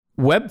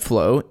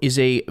Webflow is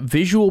a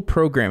visual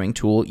programming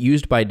tool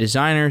used by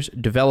designers,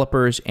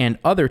 developers, and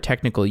other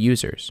technical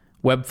users.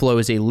 Webflow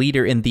is a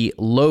leader in the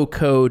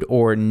low-code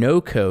or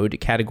no-code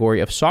category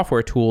of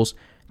software tools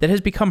that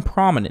has become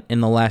prominent in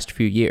the last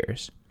few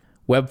years.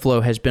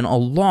 Webflow has been a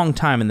long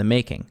time in the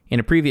making. In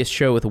a previous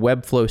show with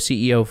Webflow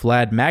CEO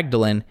Vlad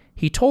Magdalin,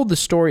 he told the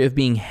story of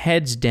being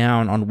heads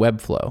down on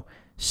Webflow,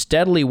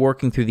 steadily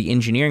working through the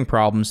engineering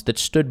problems that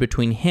stood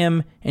between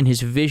him and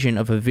his vision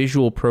of a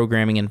visual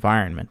programming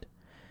environment.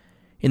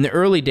 In the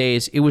early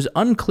days, it was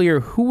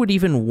unclear who would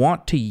even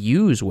want to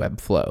use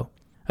Webflow.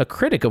 A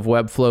critic of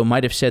Webflow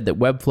might have said that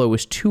Webflow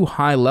was too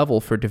high level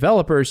for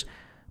developers,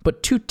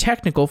 but too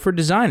technical for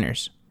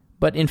designers.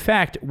 But in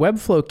fact,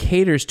 Webflow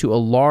caters to a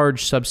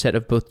large subset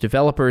of both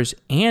developers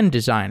and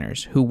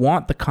designers who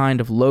want the kind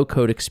of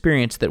low-code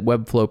experience that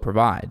Webflow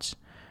provides.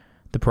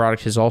 The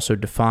product has also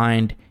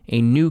defined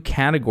a new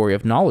category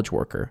of knowledge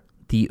worker,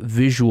 the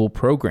visual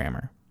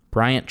programmer.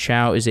 Bryant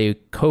Chou is a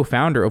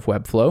co-founder of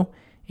Webflow,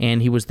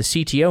 and he was the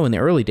CTO in the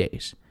early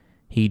days.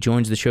 He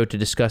joins the show to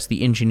discuss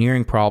the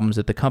engineering problems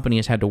that the company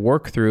has had to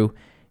work through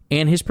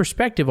and his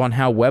perspective on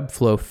how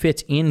Webflow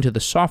fits into the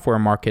software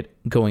market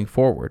going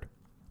forward.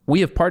 We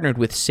have partnered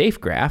with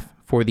SafeGraph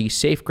for the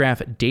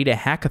SafeGraph Data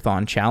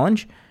Hackathon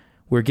Challenge.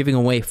 We're giving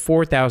away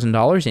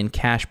 $4,000 in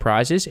cash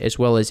prizes, as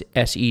well as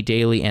SE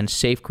Daily and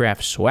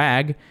SafeGraph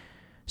swag.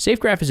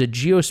 SafeGraph is a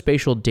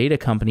geospatial data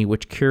company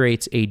which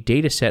curates a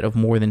data set of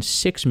more than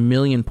 6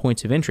 million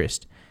points of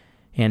interest,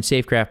 and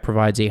SafeGraph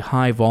provides a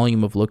high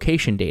volume of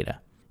location data.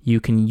 You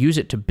can use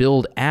it to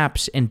build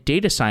apps and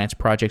data science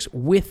projects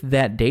with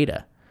that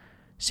data.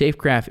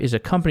 SafeGraph is a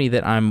company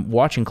that I'm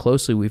watching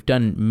closely. We've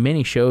done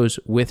many shows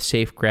with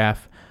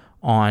SafeGraph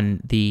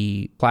on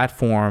the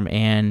platform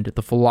and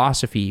the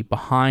philosophy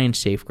behind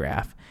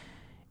SafeGraph.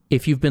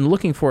 If you've been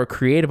looking for a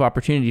creative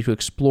opportunity to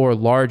explore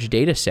large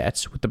data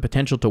sets with the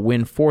potential to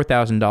win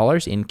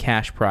 $4,000 in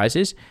cash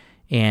prizes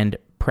and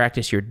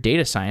practice your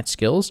data science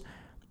skills,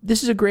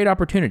 this is a great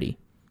opportunity.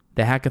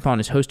 The hackathon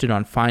is hosted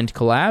on Find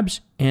Collabs,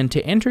 and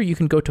to enter, you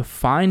can go to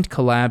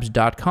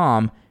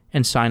findcollabs.com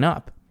and sign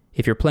up.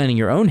 If you're planning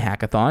your own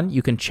hackathon,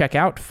 you can check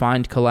out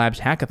Find Collabs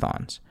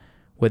hackathons.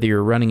 Whether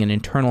you're running an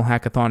internal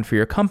hackathon for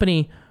your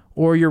company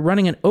or you're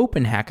running an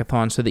open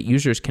hackathon so that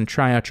users can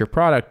try out your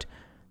product,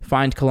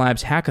 Find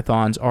Collabs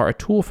hackathons are a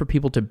tool for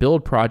people to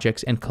build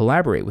projects and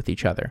collaborate with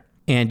each other.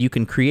 And you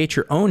can create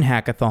your own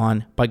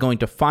hackathon by going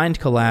to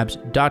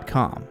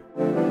findcollabs.com.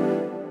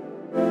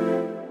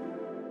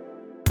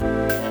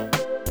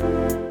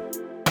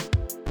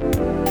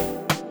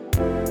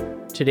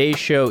 Today's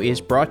show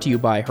is brought to you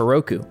by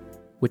Heroku,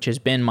 which has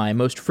been my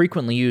most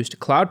frequently used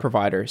cloud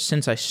provider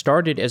since I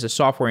started as a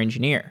software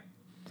engineer.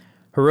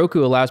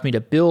 Heroku allows me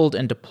to build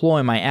and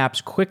deploy my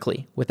apps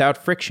quickly, without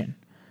friction.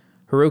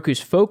 Heroku's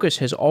focus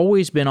has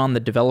always been on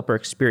the developer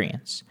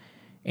experience,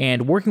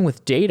 and working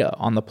with data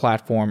on the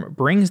platform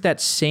brings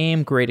that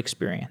same great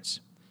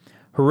experience.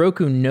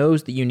 Heroku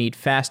knows that you need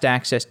fast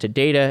access to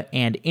data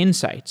and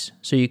insights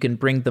so you can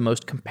bring the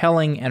most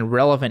compelling and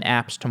relevant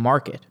apps to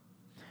market.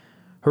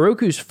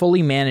 Heroku's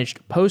fully managed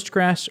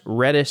Postgres,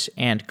 Redis,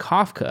 and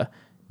Kafka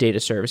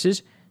data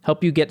services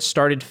help you get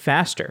started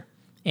faster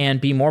and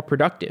be more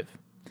productive,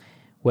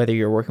 whether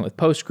you're working with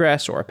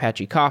Postgres or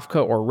Apache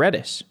Kafka or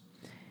Redis.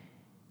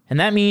 And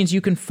that means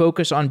you can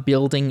focus on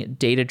building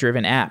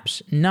data-driven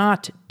apps,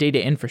 not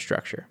data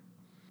infrastructure.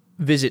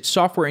 Visit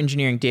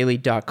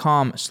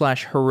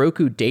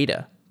softwareengineeringdaily.com/Heroku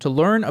Data to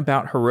learn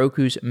about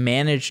Heroku's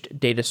managed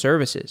data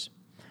services.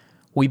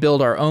 We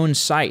build our own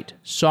site,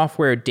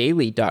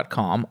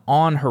 softwaredaily.com,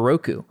 on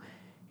Heroku,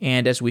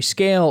 and as we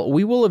scale,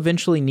 we will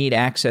eventually need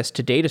access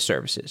to data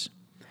services.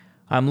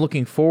 I'm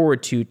looking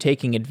forward to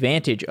taking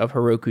advantage of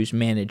Heroku's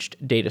managed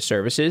data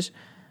services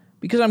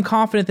because I'm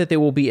confident that they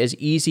will be as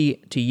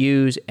easy to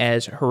use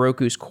as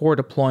Heroku's core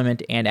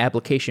deployment and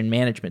application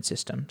management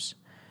systems.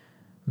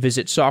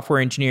 Visit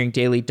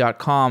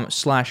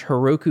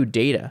softwareengineeringdaily.com/Heroku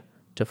Data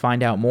to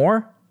find out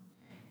more.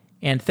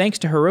 And thanks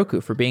to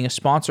Heroku for being a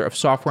sponsor of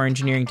Software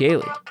Engineering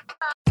Daily.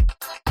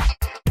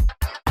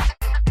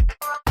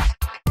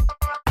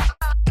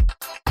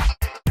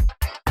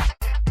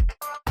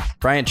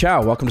 Bryant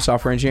Chou, welcome to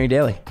Software Engineering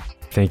Daily.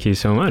 Thank you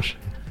so much.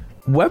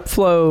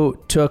 Webflow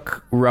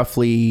took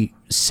roughly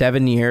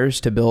 7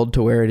 years to build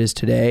to where it is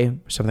today,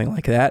 something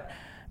like that.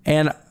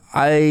 And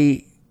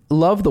I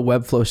love the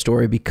Webflow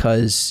story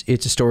because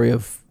it's a story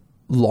of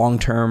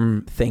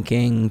long-term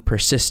thinking,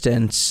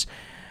 persistence.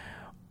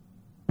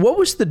 What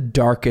was the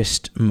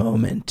darkest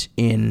moment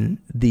in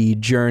the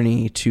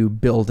journey to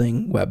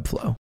building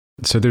Webflow?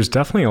 So there's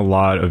definitely a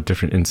lot of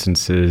different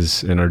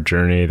instances in our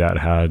journey that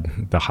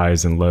had the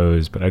highs and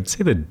lows, but I'd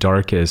say the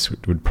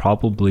darkest would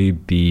probably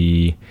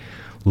be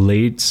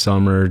late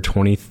summer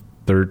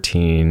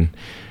 2013.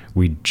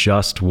 We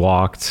just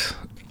walked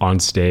on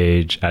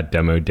stage at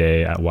demo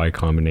day at Y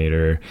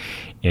Combinator,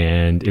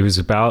 and it was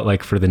about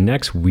like for the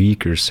next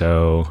week or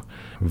so,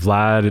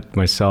 Vlad,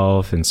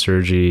 myself, and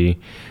Sergey,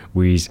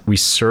 we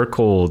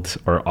circled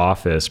our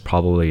office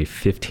probably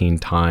 15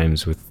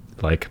 times with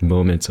like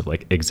moments of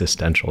like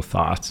existential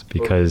thoughts,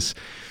 because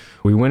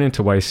we went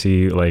into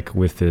YC like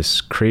with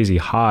this crazy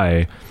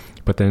high,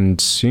 but then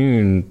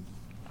soon,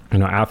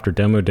 after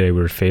demo day,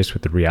 we were faced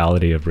with the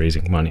reality of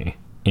raising money.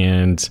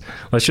 And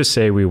let's just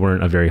say we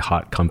weren't a very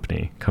hot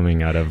company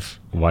coming out of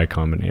Y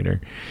Combinator.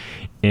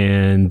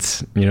 And,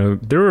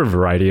 there were a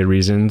variety of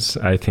reasons.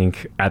 I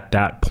think at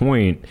that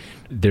point,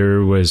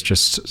 there was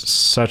just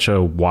such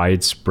a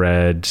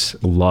widespread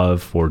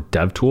love for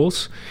dev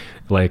tools.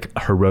 Like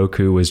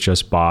Heroku was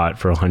just bought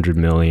for 100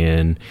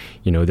 million.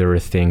 There were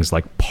things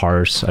like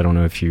Parse. I don't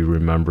know if you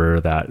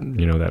remember that,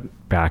 that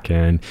back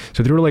end.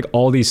 So there were like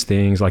all these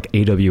things, like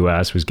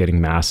AWS was getting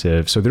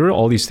massive. So there were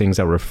all these things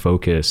that were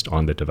focused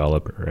on the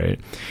developer, right?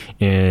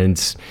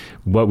 And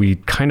what we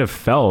kind of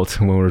felt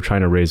when we were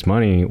trying to raise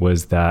money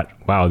was that,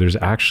 wow, there's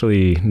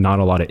actually not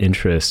a lot of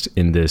interest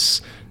in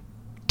this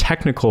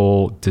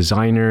technical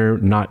designer,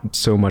 not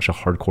so much a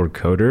hardcore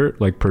coder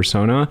like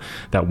persona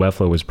that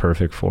Webflow was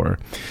perfect for.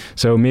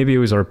 So maybe it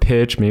was our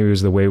pitch, maybe it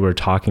was the way we were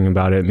talking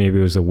about it, maybe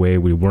it was the way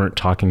we weren't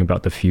talking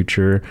about the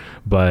future,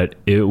 but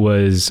it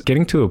was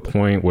getting to a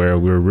point where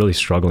we were really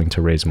struggling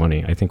to raise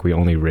money. I think we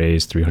only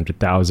raised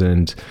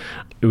 300,000.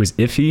 It was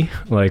iffy,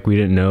 like we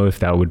didn't know if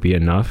that would be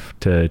enough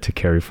to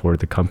carry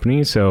forward the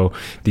company. So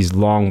these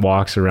long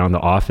walks around the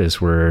office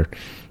were,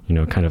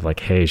 kind of like,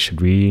 hey, should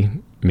we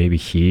maybe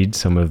heed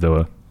some of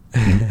the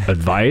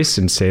advice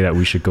and say that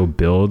we should go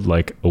build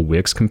like a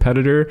Wix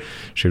competitor?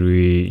 Should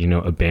we,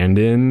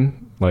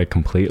 abandon like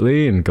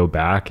completely and go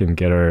back and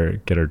get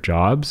our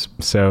jobs?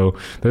 So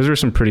those were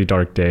some pretty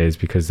dark days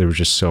because there was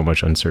just so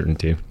much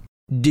uncertainty.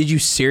 Did you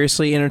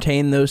seriously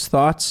entertain those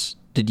thoughts?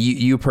 Did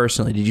you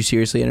personally, did you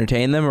seriously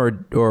entertain them,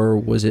 or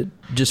was it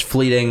just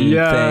fleeting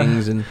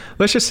things? And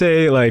let's just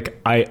say like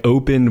I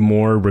opened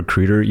more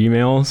recruiter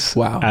emails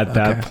at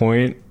that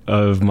point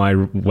of my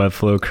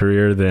Webflow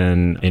career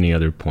than any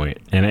other point.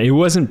 And it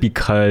wasn't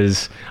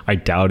because I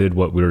doubted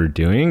what we were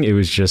doing. It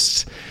was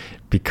just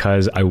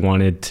because I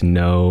wanted to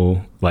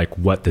know like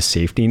what the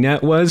safety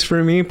net was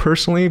for me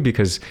personally,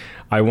 because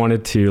I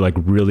wanted to like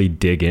really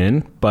dig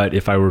in. But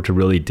if I were to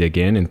really dig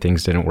in and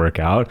things didn't work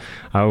out,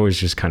 I was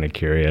just kind of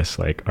curious,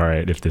 like, all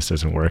right, if this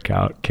doesn't work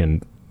out,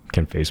 can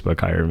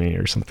Facebook hire me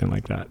or something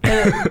like that?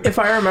 And if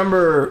I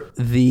remember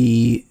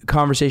the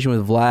conversation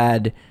with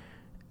Vlad,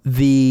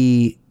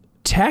 the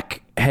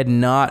tech had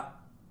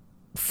not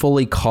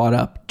fully caught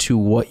up to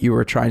what you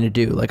were trying to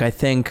do. Like, I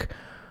think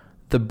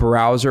the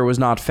browser was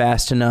not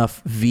fast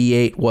enough.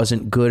 V8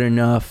 wasn't good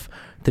enough.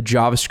 The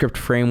JavaScript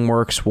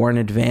frameworks weren't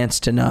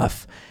advanced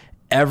enough.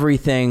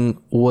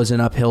 Everything was an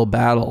uphill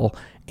battle.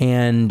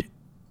 And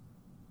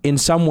in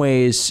some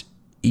ways,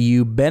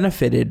 you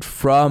benefited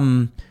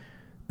from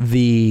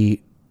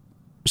the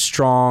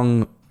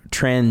strong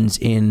trends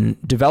in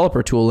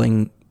developer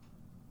tooling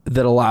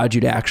that allowed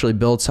you to actually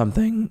build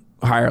something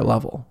higher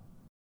level.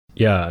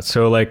 Yeah.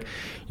 So like,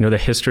 the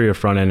history of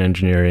front end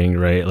engineering,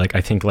 right? Like,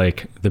 I think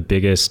like the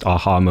biggest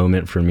aha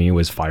moment for me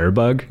was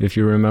Firebug, if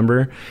you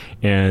remember.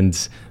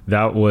 And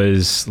that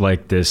was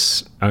like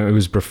this, it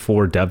was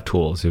before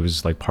DevTools. It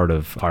was like part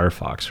of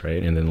Firefox,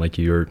 right? And then like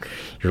you're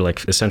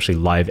like essentially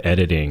live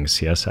editing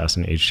CSS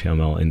and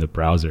HTML in the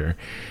browser.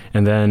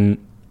 And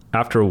then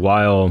after a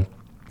while,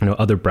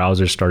 other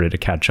browsers started to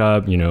catch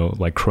up,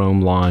 like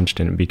Chrome launched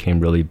and it became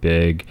really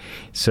big.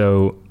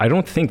 So I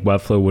don't think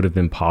Webflow would have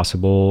been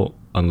possible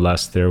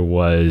unless there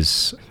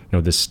was,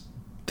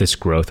 this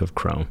growth of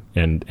Chrome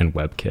and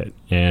WebKit.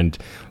 And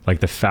like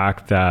the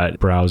fact that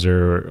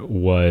browser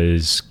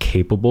was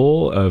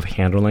capable of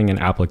handling an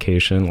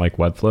application like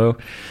Webflow.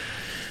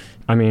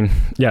 I mean,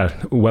 yeah,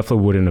 Webflow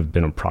wouldn't have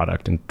been a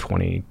product in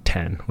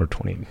 2010 or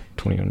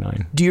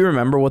 2009. Do you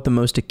remember what the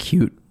most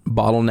acute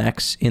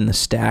bottlenecks in the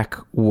stack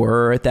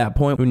were at that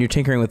point? When you're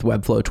tinkering with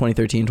Webflow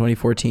 2013,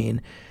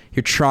 2014,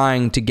 you're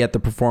trying to get the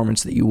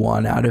performance that you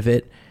want out of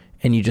it,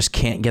 and you just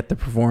can't get the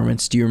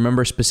performance. Do you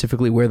remember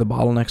specifically where the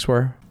bottlenecks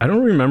were? I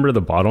don't remember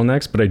the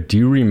bottlenecks, but I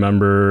do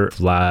remember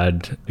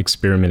Vlad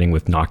experimenting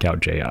with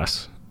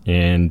Knockout.js.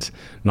 And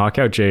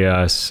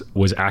Knockout.js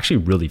was actually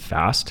really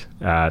fast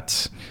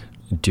at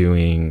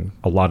doing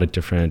a lot of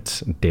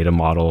different data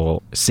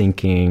model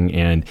syncing,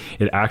 and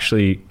it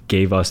actually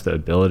gave us the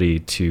ability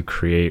to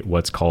create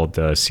what's called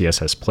the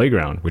CSS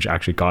playground, which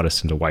actually got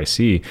us into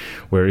YC,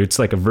 where it's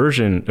like a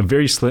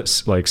very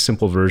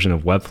simple version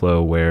of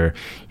Webflow where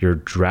you're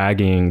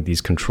dragging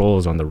these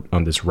controls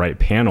on this right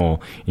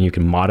panel and you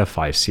can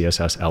modify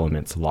CSS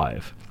elements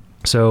live.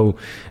 So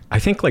I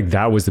think like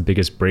that was the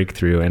biggest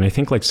breakthrough. And I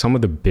think like some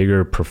of the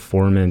bigger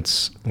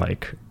performance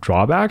like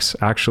drawbacks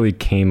actually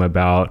came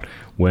about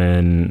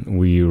when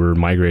we were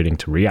migrating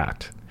to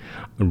React.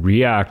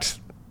 React,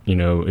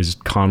 is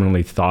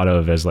commonly thought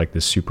of as like the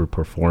super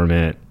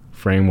performant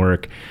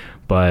framework,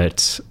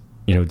 but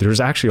there's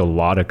actually a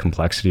lot of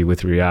complexity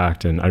with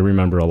React. And I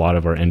remember a lot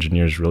of our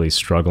engineers really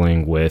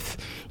struggling with,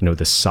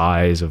 the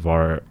size of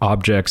our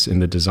objects in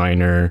the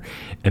designer.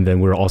 And then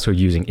we're also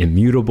using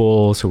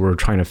immutable. So we're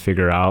trying to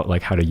figure out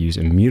like how to use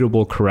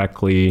immutable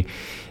correctly.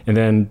 And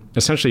then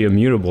essentially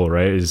immutable,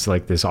 right, is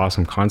like this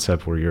awesome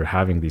concept where you're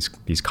having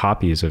these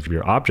copies of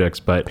your objects.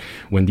 But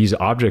when these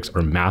objects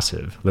are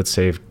massive, let's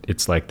say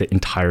it's like the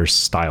entire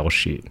style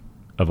sheet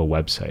of a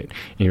website,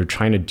 and you're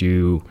trying to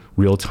do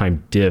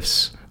real-time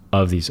diffs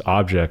of these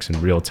objects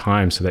in real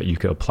time so that you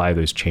could apply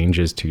those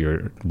changes to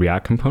your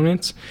React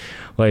components,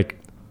 like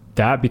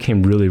that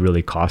became really,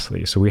 really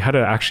costly. So we had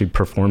to actually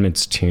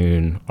performance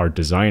tune our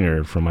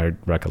designer, from my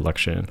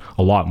recollection,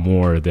 a lot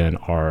more than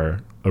our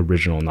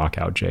original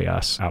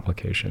Knockout.js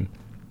application.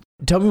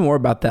 Tell me more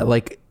about that,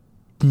 like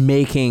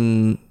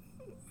making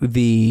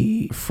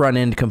the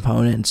front-end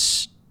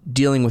components,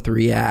 dealing with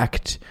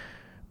React,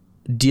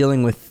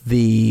 dealing with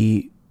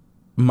the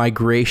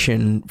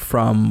migration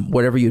from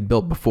whatever you'd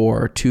built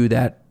before to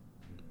that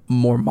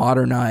more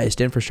modernized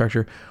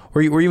infrastructure.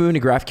 Were you moving to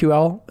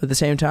GraphQL at the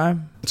same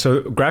time?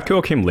 So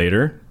GraphQL came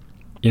later.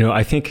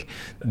 I think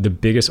the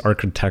biggest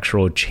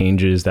architectural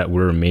changes that we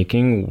were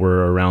making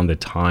were around the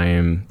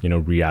time,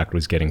 React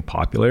was getting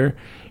popular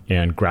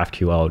and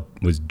GraphQL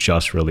was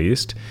just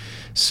released.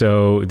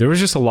 So there was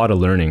just a lot of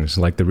learnings.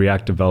 Like the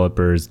React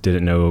developers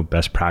didn't know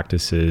best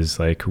practices.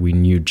 Like we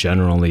knew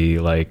generally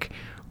like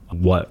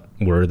what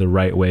were the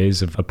right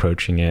ways of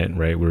approaching it,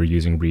 right? We were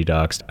using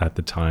Redux at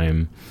the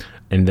time.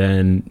 And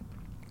then,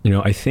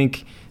 I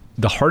think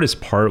the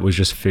hardest part was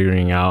just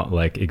figuring out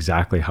like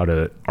exactly how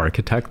to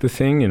architect the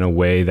thing in a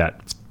way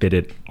that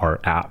fitted our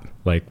app.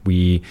 Like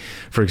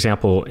for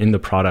example, in the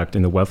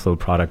Webflow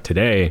product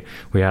today,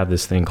 we have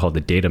this thing called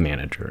the data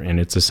manager.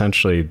 And it's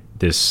essentially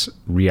this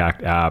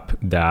React app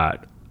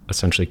that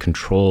essentially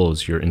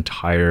controls your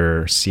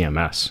entire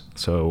CMS.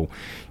 So,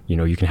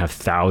 you can have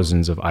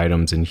thousands of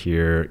items in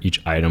here. Each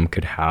item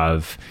could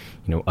have,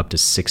 up to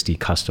 60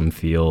 custom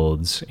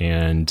fields.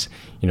 And,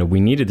 we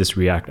needed this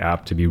React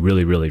app to be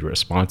really, really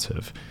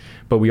responsive.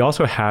 But we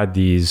also had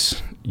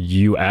these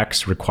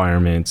UX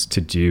requirements to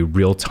do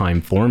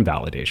real-time form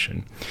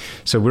validation.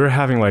 So we were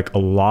having like a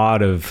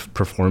lot of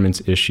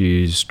performance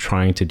issues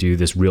trying to do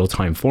this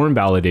real-time form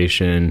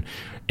validation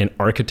and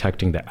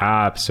architecting the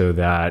app so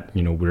that,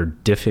 we're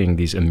diffing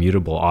these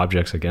immutable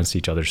objects against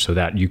each other so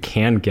that you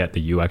can get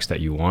the UX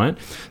that you want.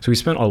 So we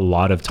spent a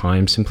lot of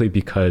time simply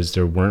because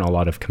there weren't a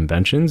lot of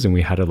conventions and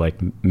we had to like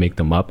make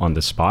them up on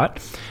the spot.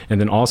 And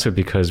then also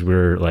because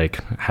we're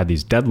like had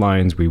these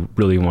deadlines, we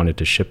really wanted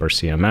to ship our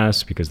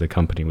CMS because the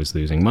company was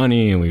losing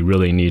money and we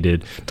really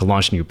needed to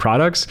launch new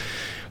products.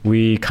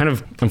 We kind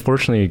of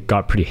unfortunately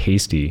got pretty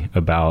hasty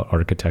about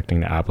architecting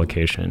the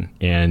application,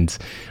 and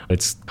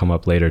it's come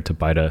up later to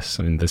bite us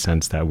in the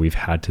sense that we've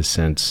had to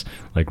since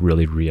like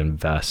really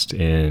reinvest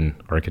in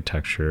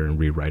architecture and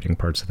rewriting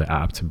parts of the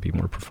app to be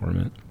more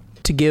performant.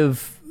 To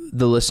give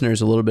the listeners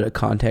a little bit of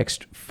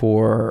context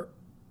for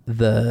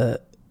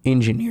the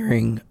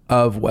engineering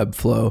of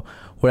Webflow,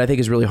 what I think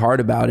is really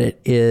hard about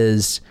it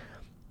is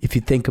if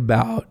you think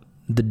about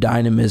the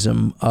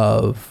dynamism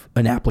of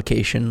an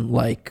application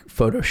like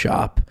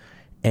Photoshop,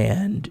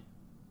 and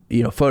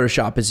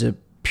Photoshop is a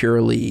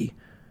purely,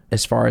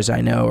 as far as I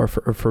know, or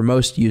for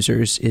most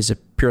users, is a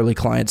purely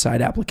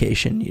client-side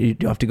application. You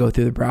don't have to go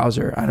through the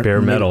browser.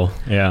 Bare metal,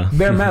 yeah.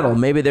 Bare metal.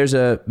 Maybe there's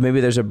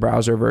a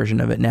browser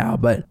version of it now,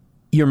 but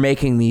you're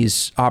making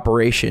these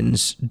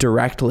operations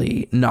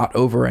directly, not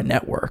over a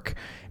network.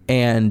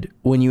 And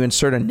when you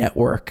insert a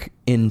network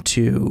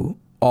into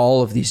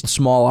all of these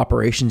small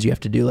operations you have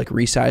to do, like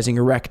resizing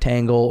a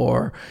rectangle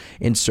or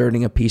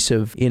inserting a piece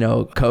of,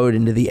 code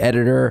into the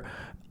editor,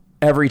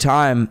 every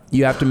time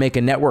you have to make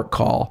a network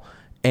call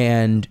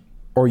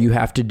or you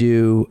have to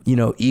do,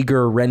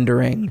 eager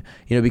rendering,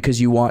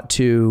 because you want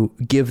to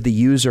give the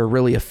user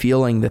really a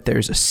feeling that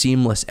there's a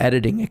seamless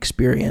editing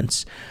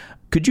experience.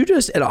 Could you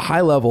just at a high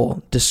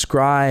level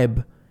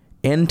describe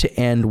end to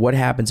end what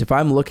happens if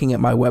I'm looking at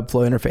my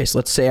Webflow interface?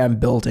 Let's say I'm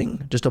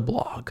building just a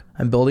blog.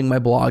 I'm building my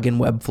blog in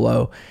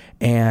Webflow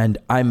and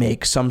I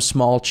make some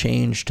small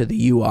change to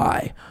the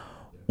UI.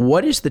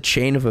 What is the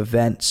chain of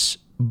events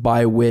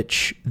by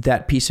which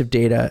that piece of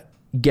data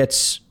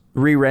gets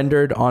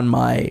re-rendered on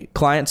my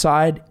client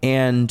side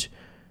and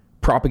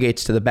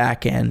propagates to the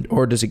back end,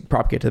 or does it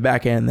propagate to the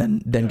back end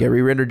and then get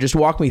re-rendered? Just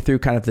walk me through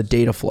kind of the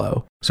data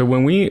flow. So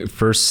when we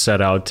first set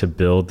out to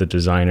build the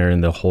designer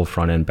and the whole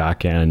front end,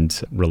 back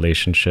end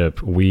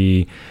relationship,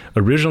 we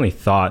originally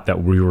thought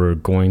that we were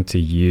going to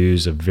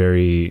use a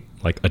very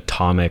like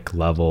atomic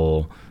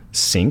level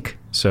sync.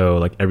 So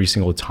like every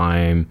single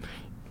time,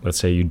 let's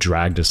say you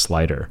dragged a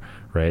slider,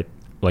 right?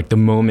 Like the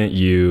moment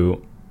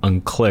you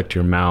unclicked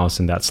your mouse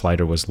and that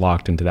slider was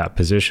locked into that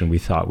position, we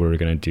thought we were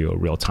going to do a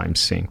real-time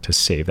sync to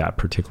save that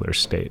particular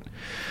state.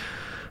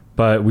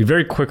 But we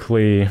very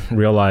quickly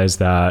realized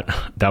that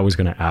that was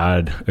going to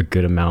add a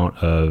good amount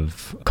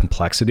of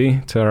complexity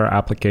to our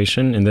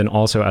application. And then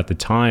also at the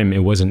time,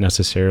 it wasn't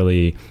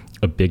necessarily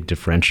a big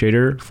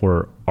differentiator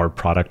for our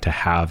product to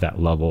have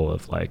that level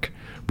of like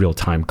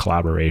real-time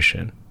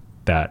collaboration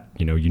that,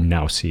 you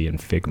now see in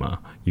Figma.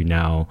 You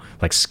now,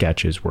 like,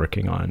 Sketch is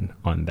working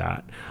on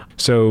that.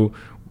 So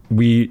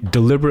we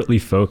deliberately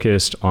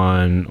focused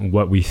on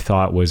what we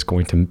thought was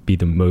going to be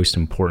the most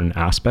important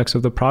aspects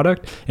of the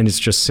product. And it's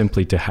just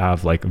simply to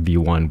have like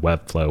V1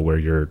 Webflow where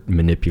you're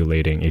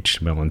manipulating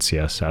HTML and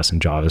CSS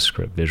and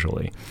JavaScript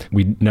visually.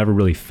 We never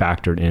really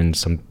factored in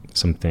some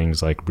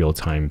things like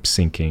real-time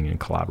syncing and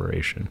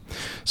collaboration.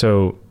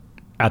 So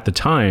at the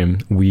time,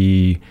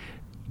 we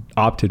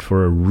opted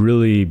for a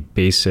really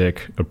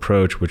basic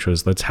approach, which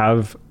was let's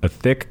have a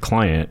thick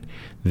client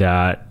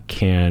that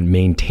can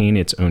maintain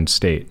its own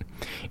state.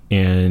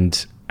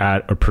 And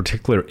at a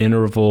particular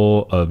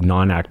interval of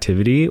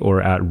non-activity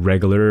or at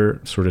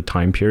regular sort of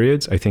time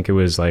periods, I think it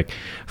was like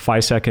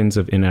 5 seconds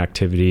of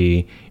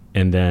inactivity.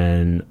 And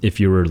then if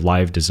you were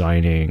live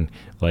designing,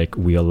 like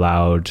we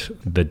allowed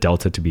the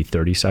delta to be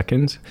 30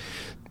 seconds.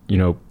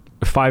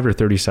 5 or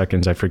 30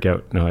 seconds, I forget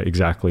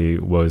exactly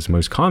what was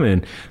most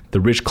common.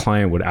 The rich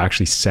client would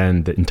actually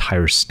send the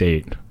entire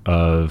state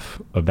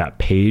of that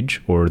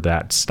page or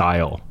that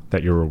style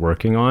that you were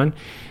working on.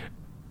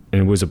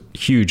 And it was a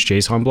huge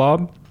JSON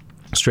blob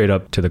straight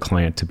up to the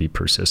client to be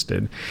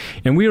persisted.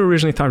 And we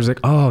originally thought it was like,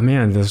 oh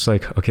man, this is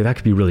like, okay, that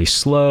could be really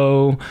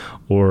slow,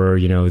 or,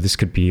 this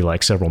could be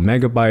like several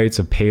megabytes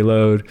of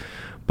payload.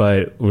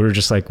 But we were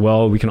just like,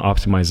 well, we can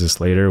optimize this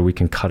later. We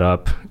can cut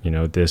up,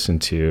 this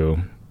into,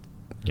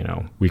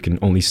 we can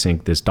only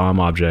sync this DOM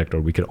object,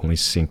 or we could only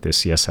sync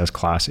this CSS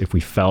class if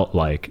we felt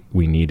like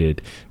we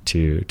needed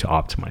to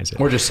optimize it.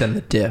 Or just send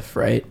the diff,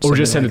 right? Or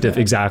just send the diff,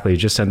 exactly.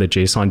 Just send the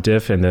JSON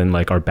diff, and then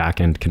like our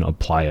backend can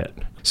apply it.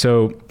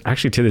 So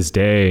actually to this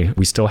day,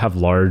 we still have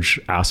large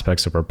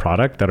aspects of our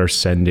product that are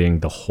sending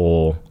the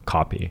whole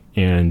copy.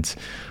 And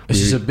it's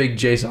just a big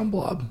JSON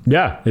blob.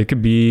 Yeah, it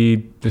could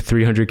be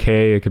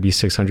 300K, it could be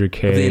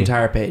 600K. Of the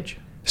entire page.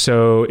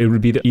 So it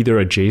would be either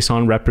a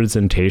JSON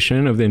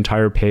representation of the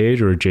entire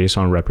page or a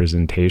JSON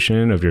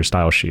representation of your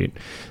style sheet.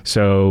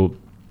 So,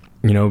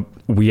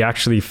 we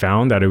actually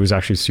found that it was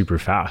actually super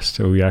fast.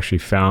 So we actually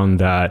found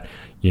that,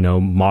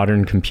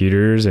 modern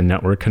computers and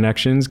network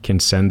connections can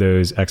send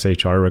those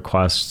XHR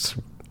requests,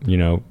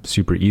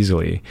 super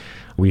easily.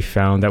 We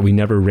found that we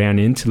never ran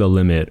into the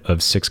limit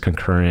of 6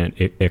 concurrent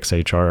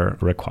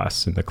XHR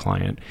requests in the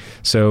client.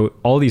 So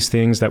all these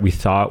things that we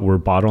thought were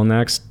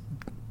bottlenecks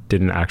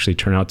didn't actually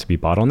turn out to be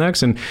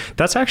bottlenecks. And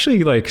that's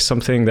actually like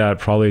something that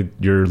probably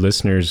your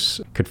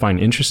listeners could find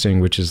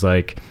interesting, which is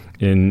like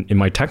in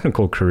my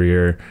technical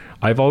career,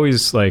 I've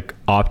always like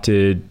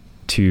opted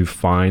to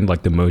find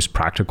like the most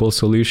practical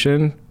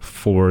solution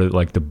for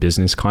like the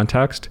business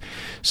context.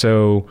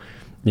 So,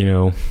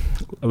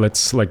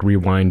 let's like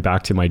rewind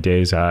back to my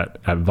days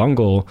at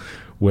Vungle,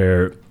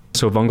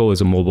 so Vungle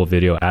is a mobile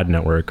video ad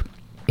network,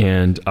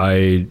 and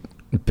I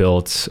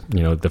built,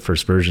 the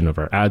first version of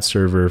our ad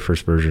server,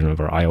 first version of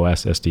our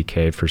iOS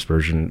SDK, first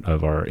version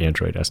of our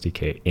Android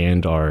SDK,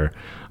 and our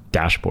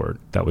dashboard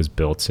that was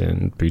built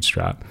in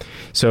Bootstrap.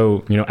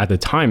 So, at the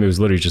time it was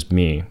literally just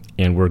me,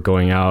 and we're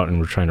going out and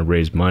we're trying to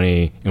raise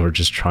money, and we're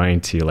just trying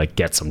to like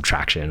get some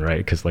traction, right?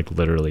 Because like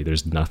literally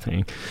there's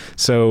nothing.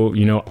 So,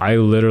 I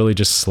literally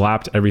just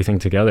slapped everything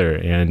together,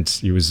 and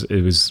it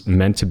was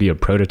meant to be a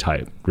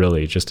prototype,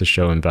 really, just to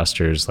show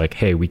investors like,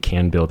 hey, we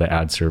can build an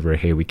ad server.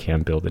 Hey, we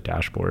can build a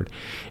dashboard.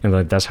 And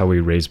like, that's how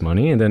we raised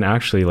money. And then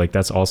actually like,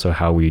 that's also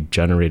how we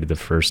generated the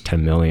first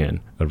 10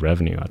 million of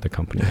revenue at the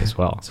company as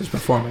well. So it's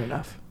performing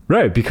enough.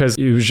 Right, because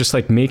it was just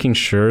like making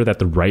sure that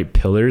the right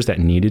pillars that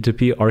needed to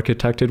be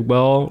architected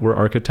well were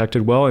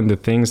architected well, and the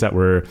things that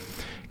were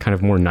kind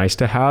of more nice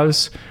to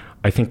haves.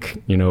 I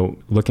think,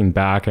 looking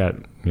back at,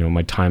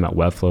 my time at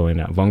Webflow and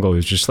at Vungle,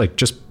 is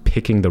just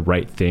picking the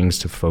right things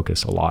to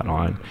focus a lot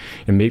on,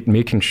 and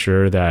making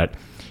sure that,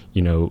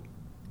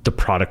 the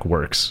product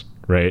works,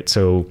 right?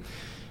 So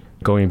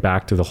going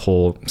back to the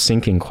whole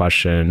syncing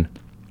question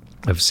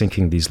of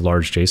syncing these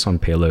large JSON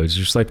payloads,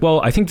 just like, well,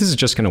 I think this is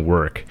just going to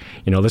work.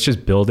 Let's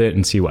just build it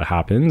and see what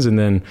happens. And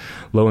then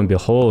lo and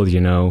behold,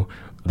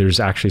 there's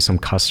actually some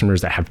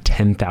customers that have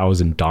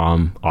 10,000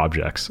 DOM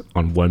objects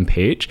on one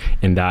page,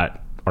 and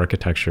that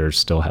architecture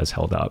still has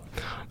held up.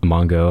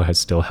 Mongo has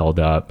still held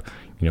up.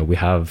 We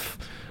have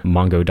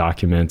Mongo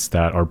documents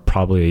that are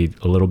probably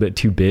a little bit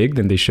too big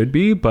than they should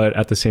be, but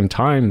at the same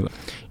time,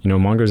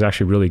 Mongo is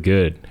actually really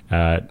good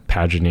at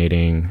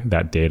paginating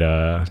that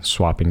data,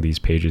 swapping these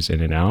pages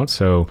in and out.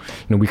 So,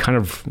 we kind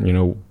of,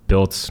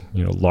 built,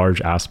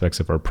 large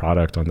aspects of our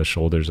product on the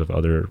shoulders of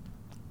other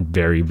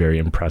very, very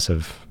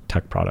impressive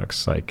tech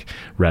products like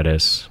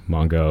Redis,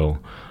 Mongo,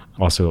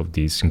 also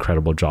these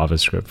incredible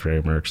JavaScript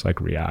frameworks like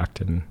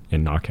React and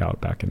Knockout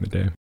back in the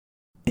day.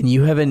 And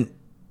you haven't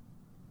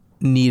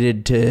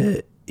needed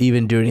to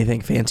even do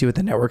anything fancy with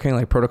the networking,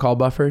 like protocol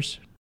buffers?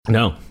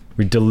 No,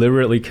 we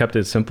deliberately kept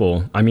it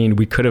simple. I mean,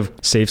 we could have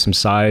saved some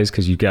size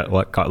because you got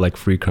like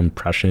free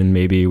compression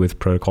maybe with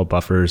protocol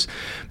buffers,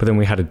 but then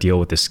we had to deal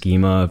with the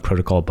schema of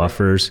protocol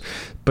buffers.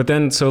 But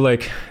then, so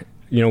like,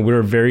 we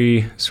were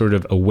very sort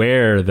of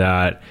aware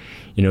that,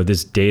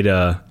 this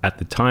data at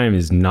the time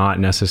is not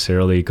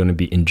necessarily going to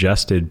be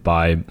ingested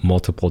by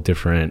multiple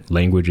different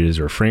languages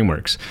or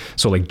frameworks.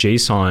 So like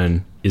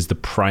JSON is the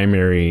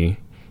primary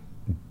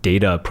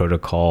data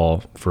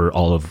protocol for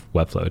all of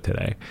Webflow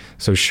today.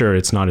 So sure,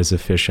 it's not as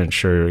efficient.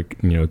 Sure,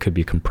 it could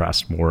be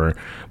compressed more,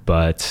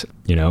 but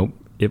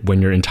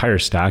when your entire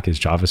stack is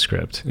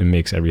JavaScript, it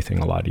makes everything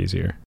a lot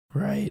easier.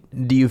 Right.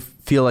 Do you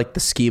feel like the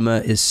schema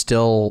is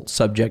still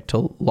subject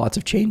to lots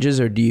of changes,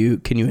 or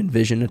can you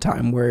envision a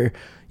time where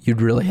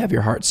you'd really have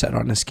your heart set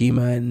on a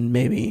schema and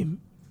maybe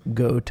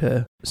go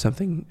to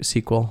something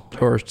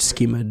SQL or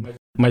schema?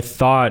 My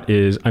thought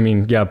is,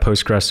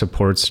 Postgres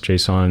supports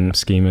JSON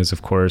schemas,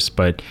 of course,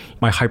 but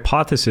my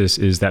hypothesis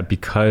is that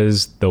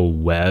because the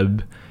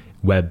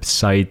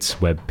websites,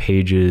 web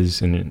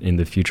pages, and in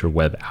the future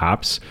web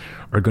apps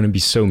are going to be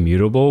so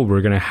mutable,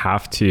 we're going to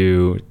have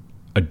to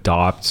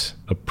adopt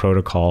a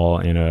protocol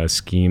and a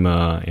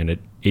schema and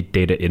a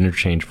data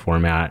interchange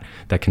format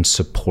that can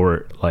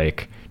support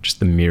like just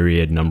the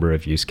myriad number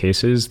of use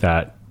cases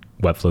that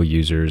Webflow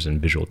users and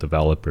visual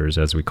developers,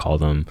 as we call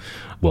them,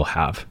 will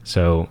have.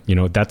 So,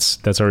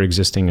 that's our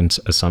existing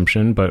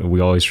assumption, but we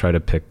always try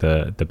to pick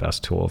the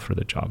best tool for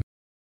the job.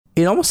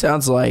 It almost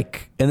sounds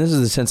like, and this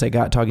is the sense I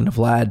got talking to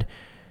Vlad,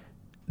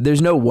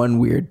 there's no one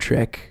weird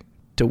trick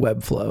to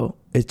Webflow.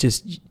 It's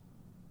just,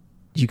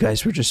 you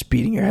guys were just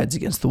beating your heads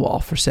against the wall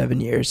for 7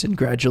 years and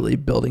gradually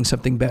building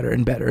something better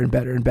and better and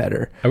better and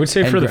better. I would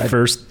say for the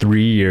first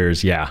 3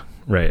 years, yeah.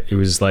 Right. It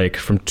was like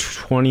from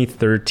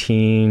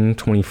 2013,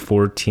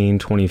 2014,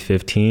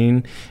 2015,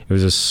 it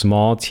was a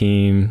small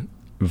team.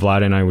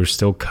 Vlad and I were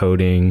still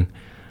coding.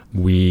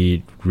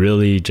 We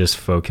really just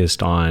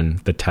focused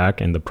on the tech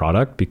and the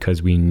product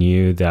because we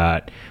knew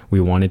that we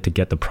wanted to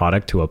get the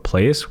product to a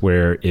place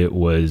where it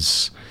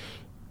was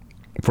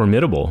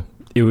formidable.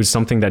 It was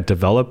something that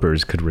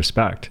developers could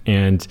respect.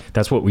 And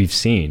that's what we've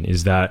seen,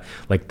 is that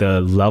like the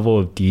level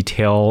of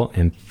detail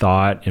and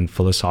thought and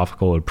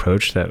philosophical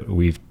approach that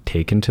we've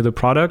taken to the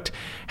product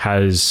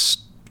has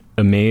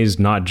amazed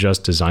not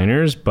just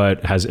designers,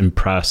 but has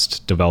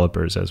impressed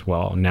developers as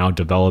well. Now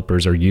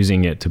developers are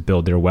using it to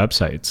build their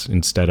websites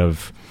instead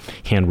of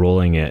hand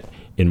rolling it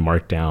in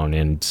Markdown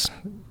and,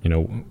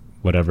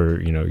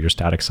 whatever, your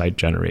static site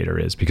generator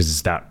is, because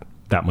it's that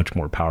much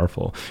more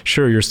powerful.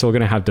 Sure, you're still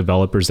going to have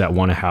developers that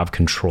want to have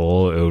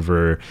control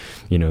over,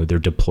 their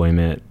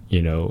deployment,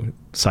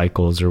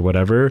 cycles or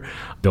whatever.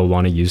 They'll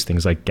want to use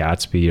things like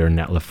Gatsby or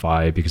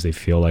Netlify because they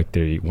feel like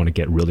they want to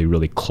get really,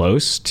 really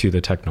close to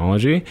the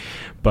technology.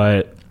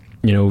 But,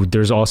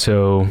 there's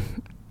also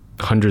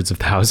hundreds of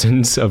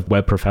thousands of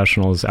web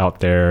professionals out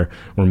there,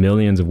 or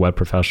millions of web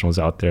professionals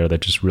out there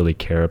that just really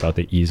care about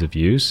the ease of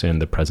use and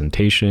the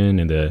presentation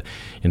and the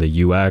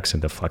UX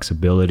and the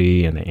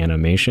flexibility and the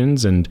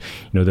animations. And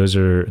those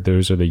are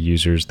the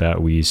users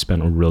that we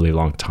spent a really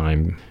long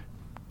time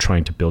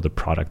trying to build a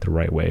product the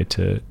right way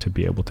to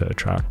be able to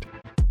attract.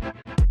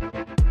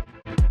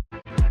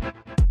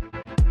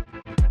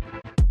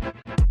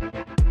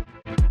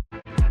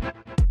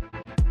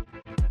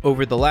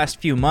 Over the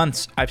last few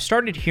months, I've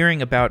started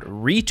hearing about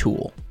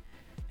Retool.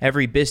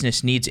 Every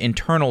business needs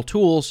internal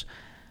tools,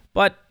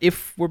 but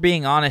if we're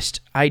being honest,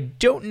 I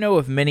don't know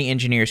of many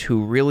engineers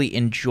who really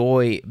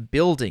enjoy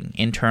building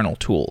internal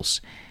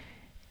tools.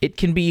 It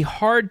can be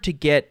hard to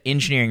get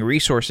engineering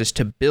resources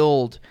to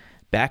build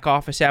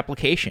back-office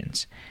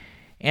applications,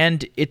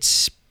 and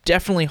it's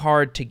definitely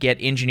hard to get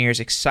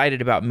engineers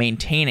excited about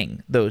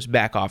maintaining those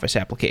back-office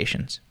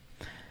applications.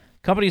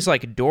 Companies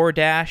like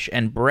DoorDash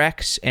and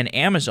Brex and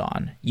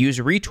Amazon use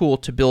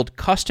Retool to build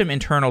custom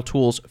internal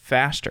tools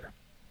faster.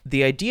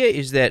 The idea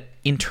is that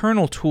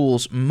internal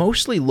tools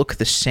mostly look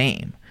the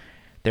same.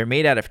 They're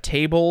made out of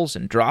tables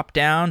and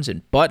drop-downs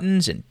and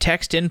buttons and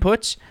text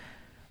inputs.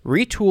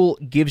 Retool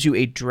gives you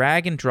a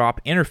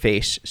drag-and-drop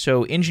interface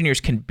so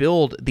engineers can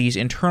build these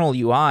internal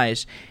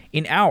UIs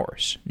in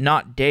hours,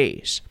 not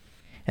days.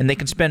 And they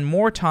can spend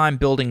more time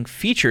building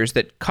features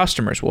that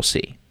customers will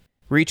see.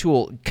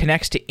 Retool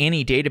connects to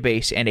any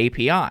database and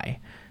API.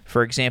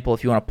 For example,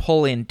 if you want to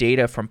pull in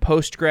data from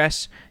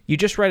Postgres, you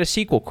just write a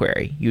SQL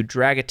query. You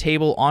drag a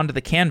table onto the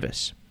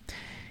canvas.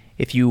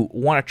 If you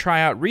want to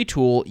try out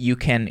Retool, you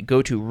can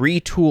go to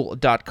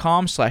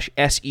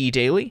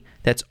retool.com/sedaily.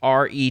 That's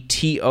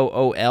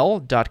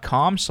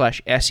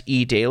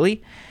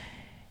retool.com/sedaily.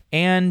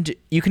 And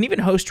you can even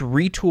host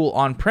Retool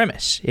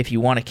on-premise if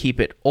you want to keep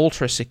it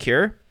ultra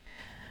secure.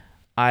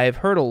 I've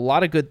heard a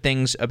lot of good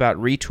things about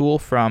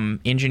Retool from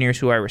engineers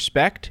who I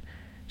respect,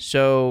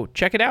 so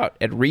check it out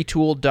at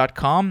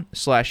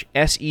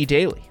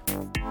retool.com/sedaily.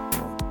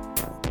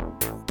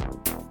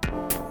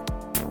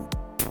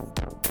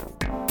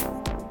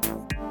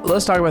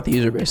 Let's talk about the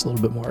user base a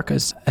little bit more,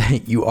 because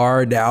you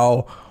are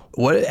now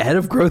head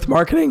of growth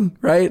marketing,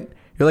 right?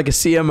 You're like a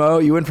CMO.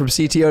 You went from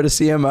CTO to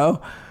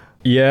CMO.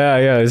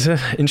 Yeah, it's an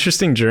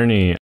interesting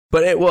journey.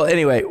 But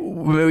anyway,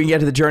 maybe we can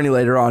get to the journey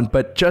later on.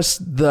 But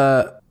just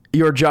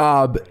your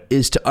job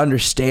is to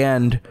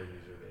understand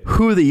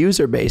who the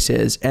user base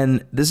is.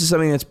 And this is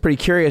something that's pretty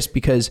curious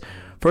because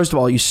first of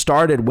all, you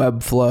started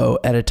Webflow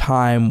at a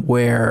time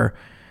where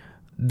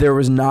there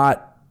was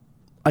not,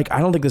 like, I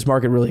don't think this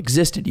market really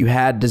existed. You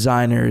had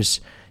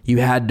designers, you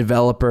had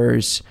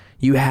developers,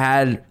 you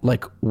had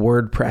like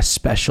WordPress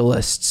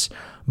specialists,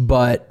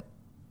 but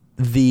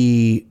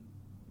the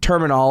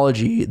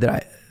terminology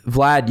that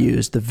Vlad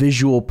used, the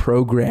visual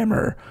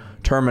programmer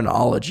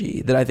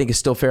terminology that I think is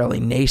still fairly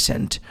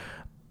nascent,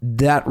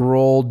 that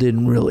role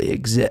didn't really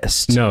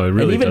exist. No, it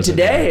really And even doesn't.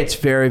 today, it's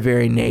very,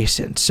 very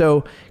nascent.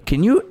 So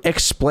can you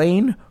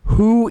explain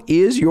who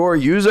is your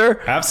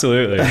user?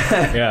 Absolutely.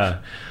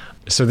 Yeah.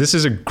 So this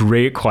is a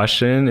great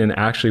question, and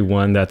actually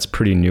one that's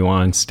pretty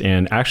nuanced,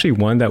 and actually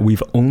one that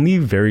we've only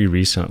very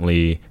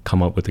recently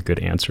come up with a good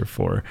answer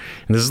for.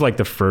 And this is like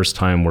the first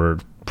time we're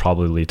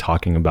probably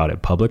talking about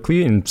it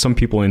publicly, and some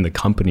people in the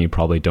company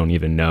probably don't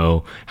even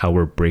know how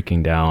we're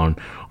breaking down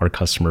our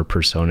customer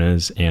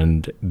personas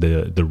and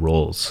the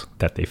roles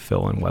that they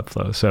fill in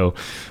Webflow. So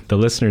the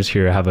listeners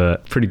here have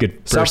a pretty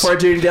good Software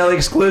Engineering Daily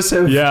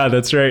exclusive. Yeah,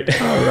 that's right.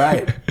 All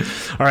right.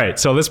 All right,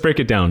 so let's break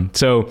it down.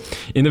 So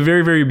in the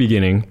very, very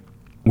beginning,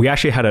 we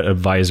actually had an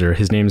advisor.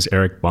 His name is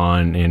Eric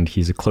Bond, and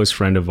he's a close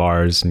friend of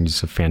ours, and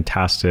he's a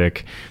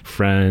fantastic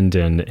friend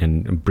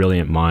and a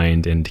brilliant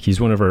mind, and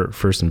he's one of our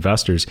first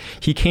investors.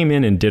 He came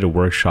in and did a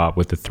workshop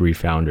with the 3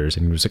 founders,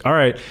 and he was like, all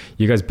right,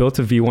 you guys built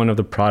a V1 of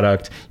the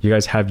product, you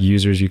guys have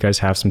users, you guys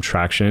have some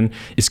traction.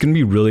 It's going to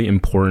be really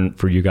important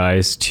for you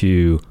guys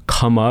to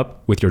come up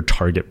with your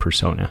target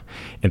persona.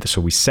 And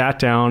so we sat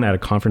down at a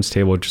conference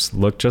table, just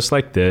looked just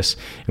like this,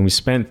 and we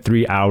spent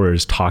 3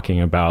 hours talking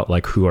about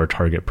like who our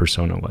target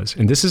persona was.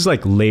 And this is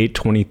like late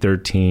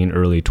 2013,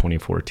 early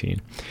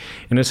 2014.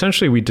 And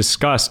essentially we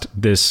discussed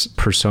this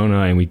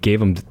persona, and we gave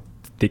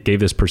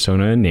this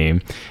persona a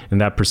name, and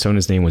that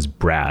persona's name was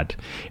Brad.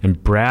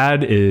 And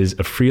Brad is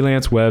a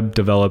freelance web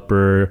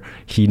developer.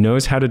 He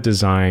knows how to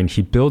design.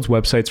 He builds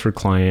websites for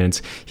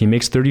clients. He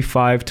makes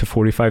 $35,000 to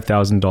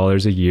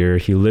 $45,000 a year.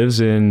 He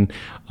lives in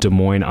Des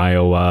Moines,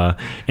 Iowa.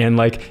 And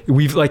like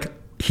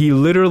he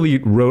literally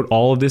wrote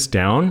all of this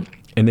down,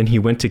 and then he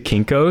went to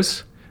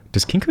Kinko's.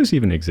 Does Kinko's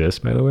even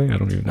exist, by the way? I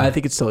don't even know. I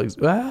think it still exists.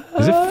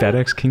 Is it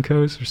FedEx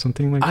Kinko's or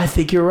something like that? I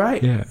think you're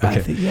right. Yeah. Okay. I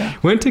think, yeah.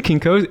 Went to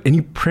Kinko's, and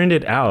he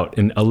printed out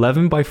an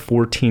 11 by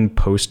 14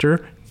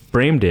 poster,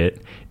 framed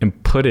it,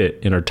 and put it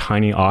in our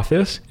tiny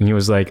office. And he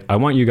was like, I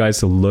want you guys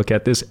to look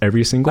at this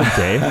every single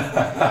day.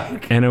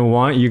 And I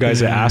want you guys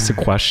to ask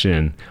the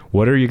question,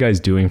 what are you guys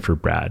doing for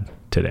Brad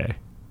today?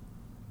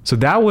 So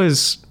that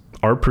was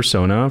our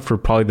persona for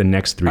probably the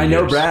next 3 years. I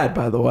know Brad,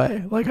 by the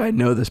way. Like, I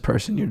know this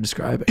person you're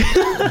describing.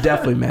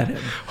 Definitely met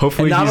him.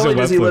 Hopefully, and not he's only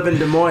does he Webflow. live in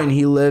Des Moines,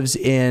 he lives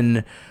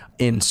in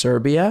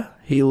Serbia.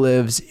 He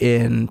lives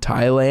in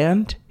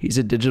Thailand. He's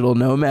a digital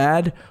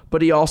nomad,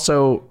 but he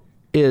also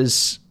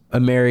is a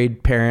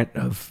married parent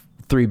of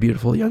 3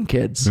 beautiful young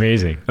kids.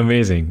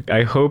 Amazing.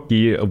 I hope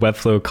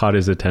Webflow caught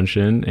his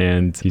attention,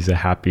 and he's a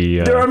happy...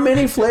 There are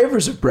many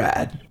flavors of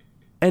Brad,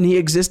 and he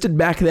existed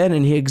back then,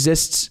 and he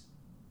exists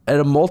at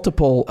a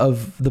multiple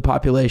of the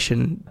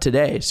population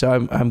today.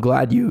 So I'm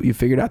glad you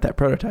figured out that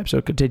prototype.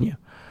 So continue.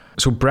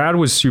 So Brad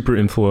was super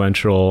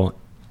influential,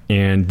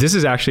 and this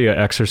is actually an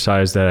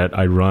exercise that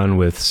I run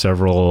with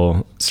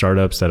several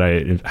startups that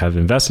I have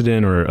invested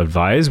in or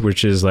advised,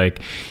 which is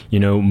like,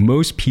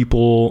 most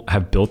people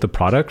have built the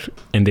product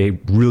and they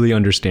really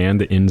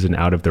understand the ins and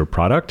out of their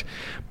product.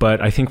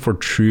 But I think for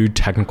true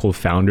technical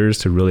founders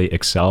to really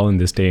excel in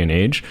this day and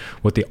age,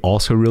 what they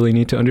also really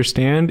need to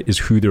understand is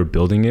who they're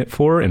building it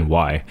for and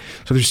why.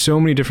 So there's so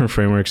many different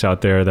frameworks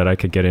out there that I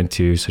could get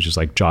into, such as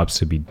like jobs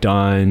to be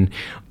done,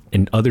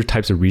 and other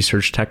types of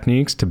research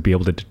techniques to be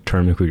able to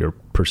determine who your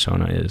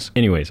persona is.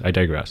 Anyways, I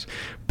digress.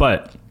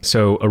 But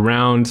so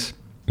around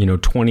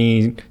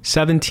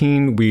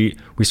 2017, we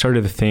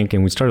started to think,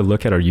 and we started to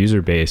look at our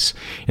user base.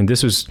 And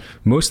this was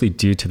mostly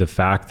due to the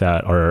fact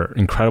that our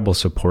incredible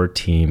support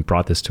team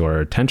brought this to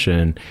our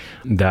attention,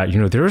 that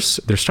there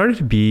started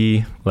to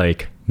be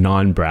like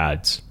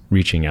non-Brads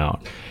reaching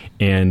out,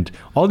 and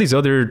all these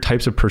other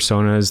types of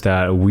personas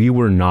that we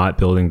were not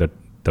building the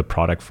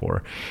product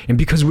for. And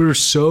because we were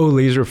so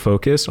laser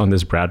focused on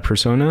this Brad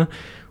persona,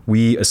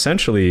 we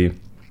essentially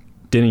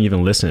didn't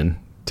even listen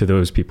to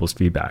those people's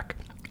feedback.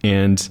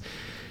 And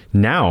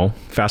now,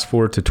 fast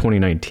forward to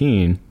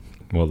 2019,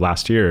 well,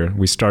 last year,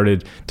 we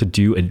started to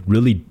do a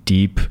really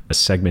deep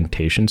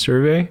segmentation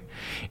survey.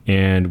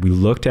 And we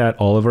looked at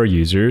all of our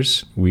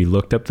users. We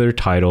looked up their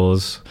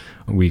titles.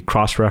 We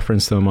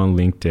cross-referenced them on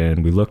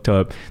LinkedIn. We looked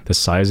up the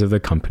size of the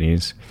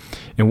companies.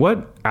 And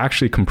what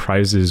actually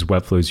comprises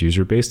Webflow's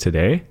user base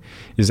today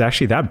is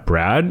actually that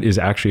Brad is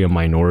actually a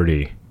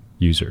minority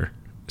user.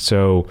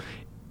 So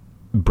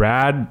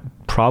Brad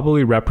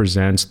probably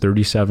represents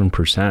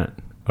 37%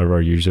 of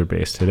our user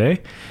base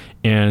today.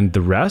 And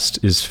the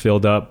rest is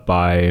filled up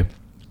by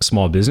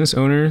small business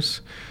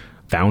owners,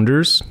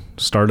 founders,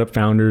 startup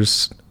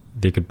founders.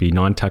 They could be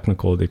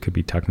non-technical, they could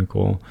be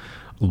technical,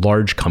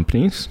 large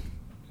companies.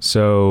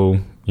 So,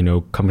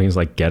 companies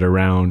like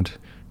GetAround,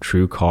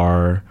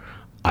 TrueCar,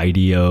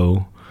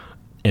 IDEO,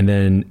 and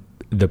then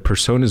the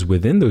personas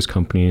within those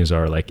companies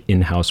are like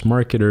in-house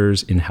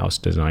marketers, in-house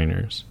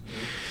designers.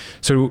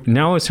 So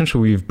now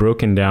essentially we've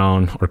broken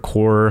down our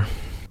core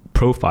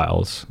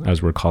profiles,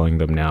 as we're calling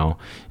them now,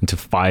 into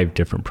 5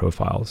 different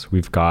profiles.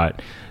 We've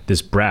got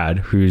this Brad,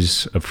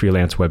 who's a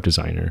freelance web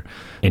designer,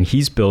 and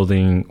he's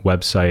building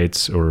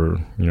websites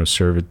or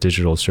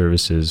digital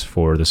services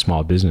for the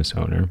small business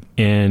owner.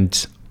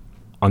 And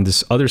on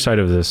this other side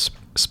of this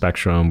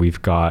spectrum,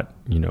 we've got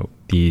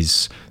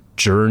these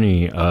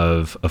journey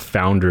of a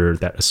founder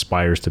that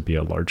aspires to be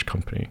a large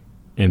company.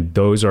 And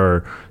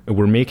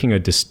we're making a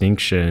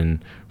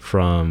distinction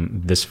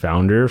from this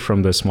founder,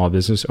 from the small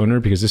business owner,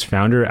 because this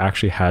founder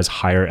actually has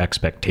higher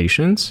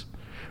expectations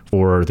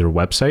for their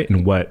website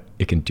and what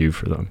it can do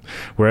for them.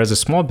 Whereas a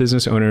small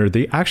business owner,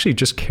 they actually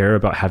just care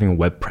about having a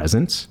web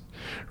presence,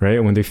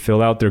 right? When they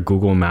fill out their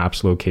Google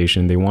Maps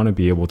location, they want to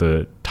be able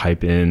to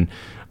type in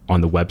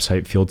on the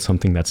website field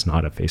something that's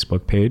not a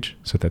Facebook page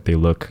so that they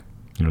look,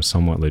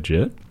 somewhat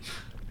legit.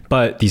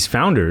 But these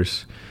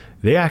founders,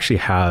 they actually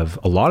have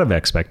a lot of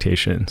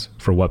expectations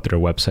for what their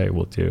website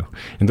will do.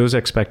 And those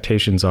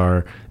expectations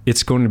are,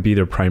 it's going to be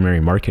their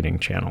primary marketing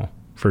channel,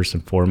 first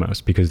and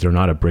foremost, because they're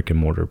not a brick and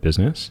mortar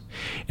business.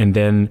 And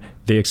then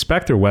they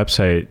expect their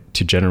website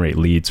to generate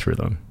leads for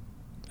them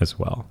as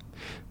well.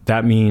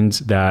 That means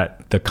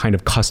that the kind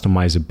of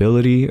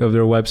customizability of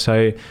their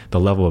website, the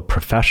level of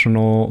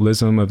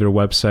professionalism of their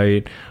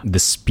website, the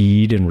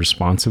speed and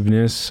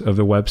responsiveness of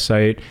the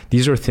website,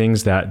 these are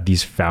things that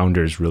these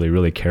founders really,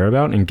 really care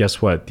about. And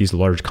guess what? These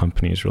large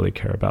companies really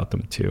care about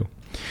them too.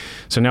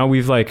 So now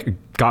we've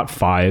got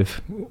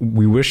 5.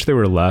 We wish there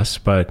were less,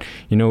 but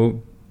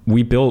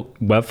we built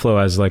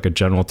Webflow as a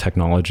general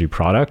technology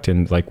product,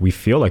 and we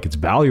feel like it's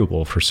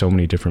valuable for so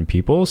many different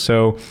people.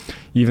 So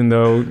even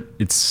though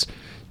it's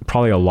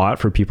probably a lot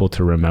for people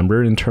to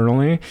remember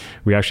internally,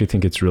 we actually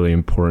think it's really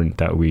important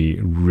that we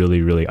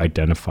really, really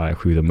identify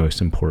who the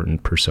most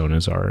important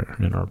personas are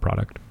in our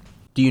product.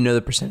 Do you know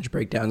the percentage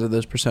breakdowns of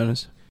those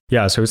personas?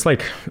 Yeah, so it's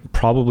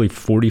probably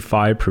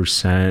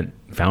 45%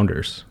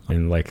 founders,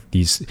 and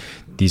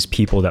these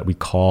people that we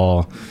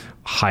call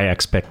high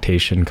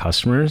expectation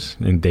customers,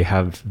 and they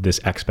have this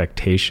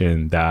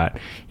expectation that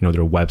their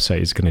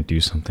website is going to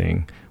do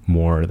something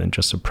more than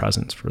just a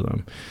presence for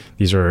them.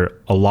 These are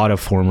a lot of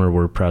former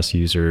WordPress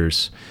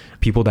users,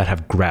 people that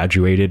have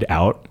graduated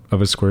out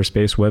of a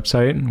Squarespace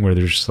website where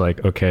they're just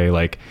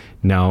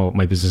now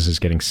my business is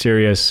getting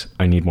serious.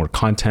 I need more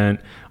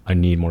content. I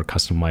need more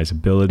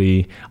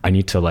customizability. I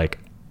need to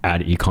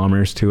add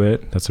e-commerce to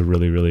it. That's a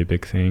really, really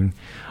big thing.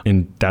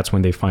 And that's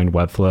when they find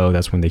Webflow.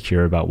 That's when they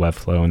hear about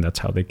Webflow, and that's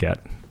how they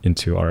get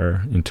into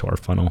our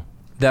funnel.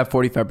 That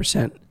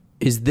 45%,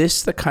 is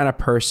this the kind of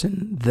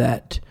person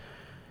that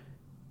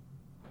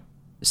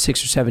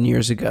 6 or 7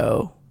 years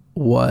ago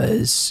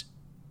was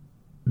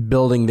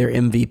building their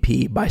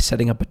MVP by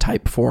setting up a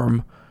type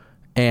form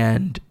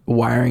and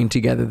wiring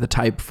together the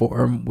type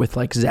form with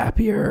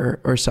Zapier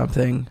or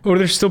something? Or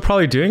they're still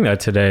probably doing that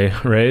today,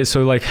 right?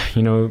 So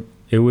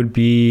it would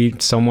be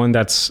someone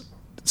that's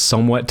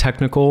somewhat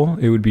technical.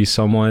 It would be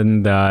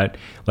someone that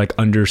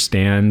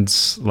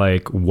understands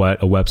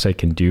what a website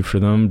can do for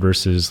them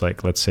versus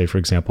let's say, for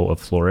example, a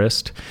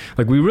florist.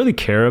 We really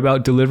care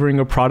about delivering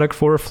a product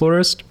for a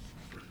florist.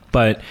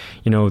 But,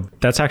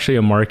 that's actually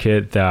a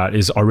market that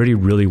is already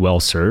really well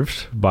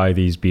served by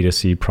these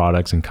B2C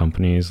products and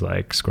companies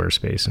like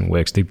Squarespace and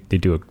Wix. They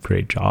do a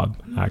great job,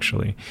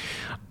 actually.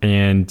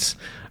 And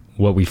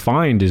what we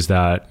find is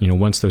that,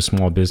 once those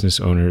small business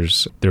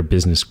owners, their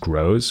business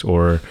grows,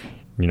 or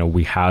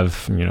we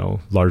have,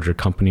 larger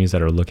companies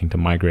that are looking to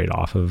migrate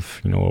off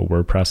of, a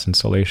WordPress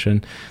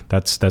installation.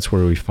 That's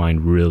where we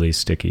find really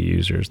sticky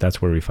users.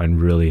 That's where we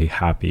find really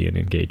happy and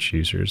engaged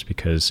users,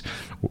 because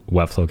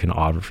Webflow can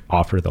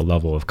offer the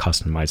level of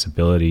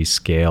customizability,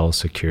 scale,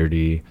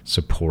 security,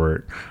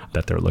 support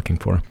that they're looking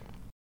for.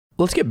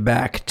 Let's get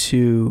back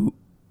to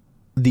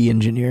the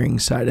engineering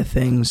side of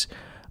things.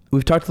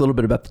 We've talked a little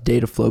bit about the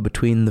data flow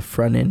between the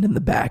front end and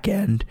the back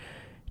end.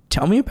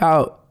 Tell me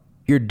about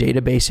your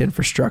database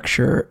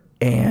infrastructure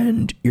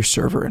and your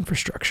server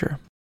infrastructure.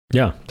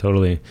 Yeah,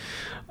 totally.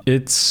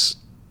 It's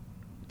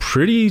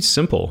pretty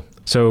simple.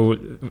 So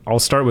I'll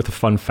start with a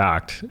fun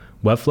fact.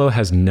 Webflow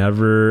has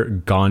never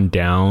gone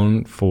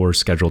down for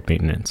scheduled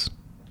maintenance,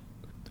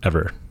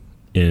 ever,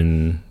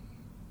 in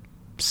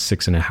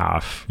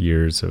 6.5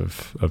 years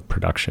of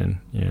production.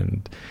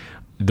 And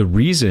the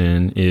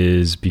reason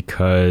is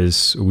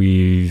because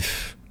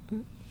we've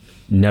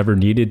never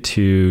needed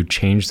to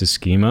change the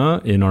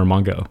schema in our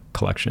Mongo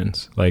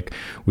collections.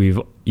 We've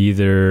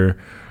either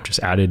just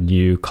added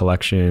new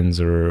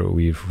collections, or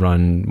we've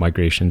run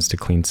migrations to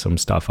clean some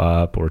stuff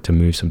up or to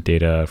move some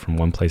data from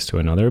one place to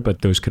another,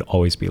 but those could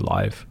always be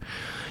live.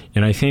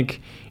 And I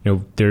think,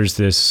 there's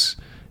this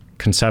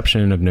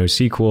conception of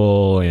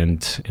NoSQL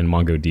and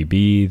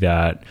MongoDB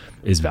that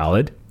is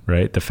valid.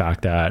 right? The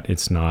fact that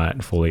it's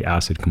not fully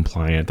ACID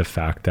compliant, the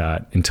fact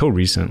that until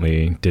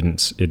recently it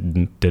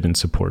didn't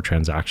support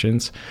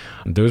transactions.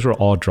 Those were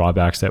all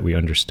drawbacks that we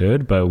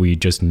understood, but we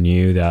just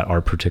knew that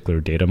our particular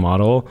data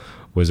model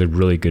was a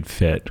really good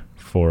fit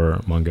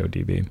for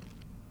MongoDB.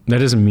 That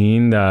doesn't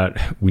mean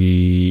that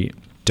we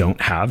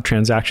don't have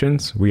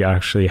transactions. We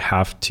actually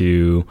have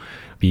to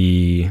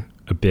be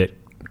a bit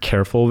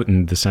careful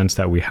in the sense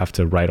that we have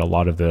to write a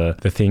lot of the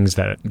things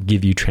that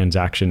give you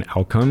transaction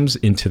outcomes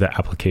into the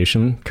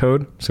application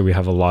code. So we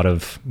have a lot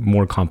of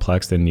more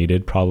complex than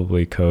needed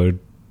probably code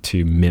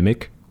to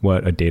mimic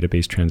what a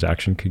database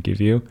transaction could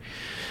give you.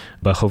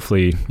 But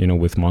hopefully,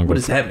 with Mongo. What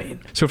does that mean?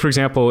 So for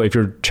example, if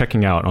you're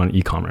checking out on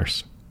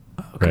e-commerce,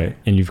 right,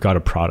 and you've got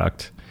a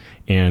product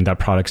and that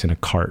product's in a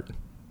cart,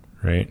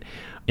 right,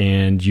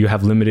 and you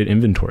have limited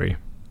inventory.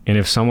 And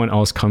if someone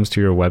else comes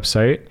to your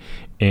website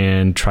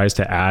and tries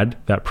to add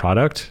that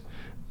product,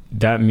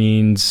 that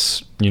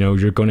means,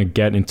 you're going to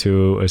get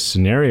into a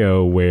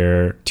scenario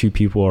where two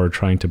people are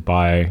trying to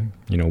buy,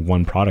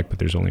 one product, but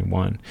there's only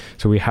one.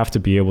 So we have to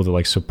be able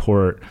to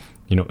support,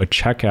 a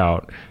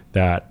checkout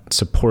that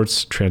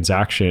supports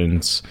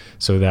transactions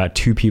so that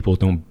two people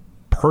don't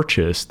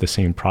purchase the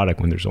same product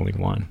when there's only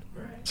one.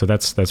 So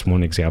that's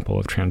one example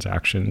of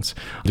transactions.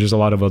 There's a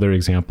lot of other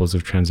examples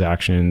of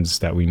transactions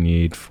that we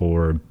need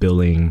for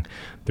billing.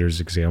 There's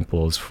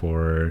examples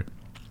for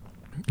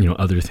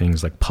other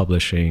things like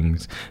publishing,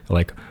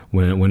 like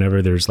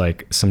whenever there's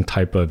some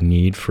type of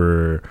need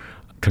for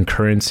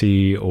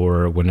concurrency,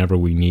 or whenever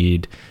we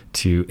need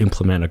to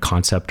implement a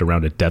concept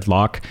around a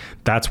deadlock,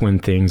 that's when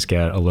things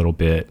get a little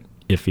bit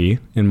iffy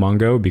in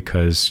Mongo,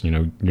 because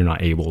you're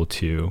not able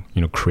to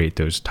create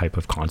those type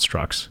of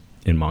constructs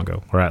in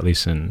Mongo, or at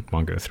least in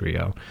Mongo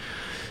 3.0.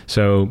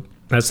 So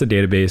that's the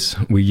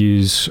database. We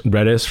use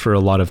Redis for a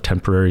lot of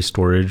temporary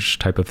storage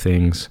type of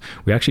things.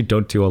 We actually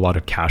don't do a lot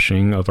of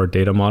caching of our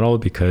data model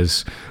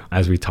because,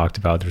 as we talked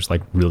about, there's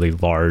really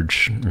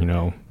large,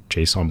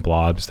 JSON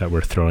blobs that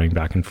we're throwing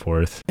back and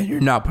forth. And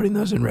you're not putting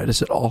those in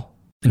Redis at all?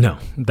 No,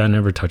 that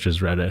never touches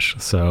Redis.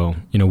 So,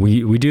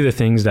 we do the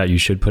things that you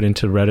should put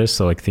into Redis.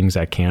 So things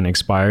that can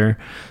expire,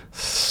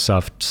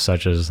 stuff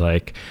such as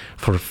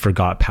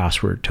forgot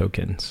password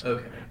tokens,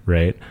 okay,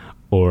 right?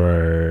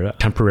 Or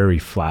temporary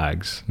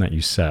flags that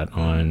you set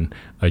on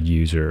a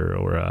user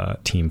or a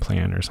team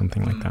plan or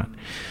something like that.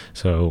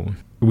 So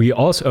we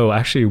also,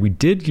 we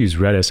did use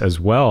Redis as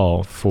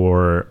well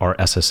for our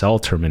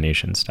SSL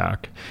termination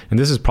stack. And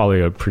this is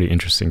probably a pretty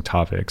interesting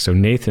topic. So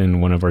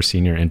Nathan, one of our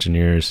senior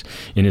engineers,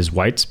 in his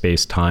white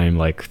space time,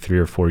 3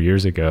 or 4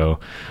 years ago,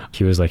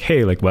 he was like,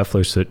 hey,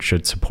 Webflow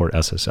should support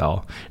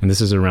SSL. And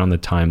this is around the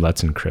time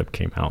Let's Encrypt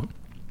came out.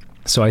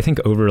 So I think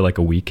over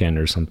a weekend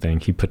or something,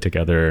 he put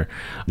together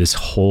this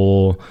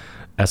whole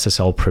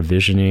SSL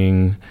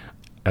provisioning,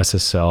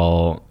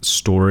 SSL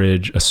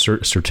storage, a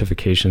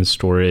certification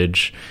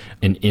storage,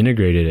 and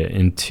integrated it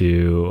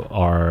into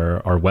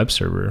our web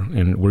server.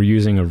 And we're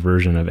using a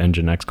version of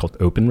Nginx called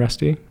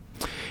OpenResty.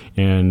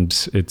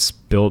 And it's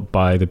built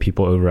by the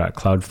people over at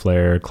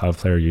Cloudflare.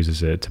 Cloudflare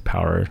uses it to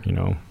power,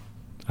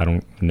 I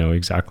don't know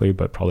exactly,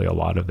 but probably a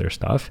lot of their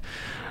stuff.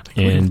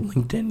 And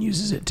LinkedIn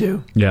uses it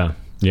too. Yeah.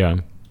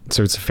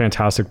 So it's a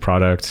fantastic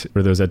product.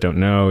 For those that don't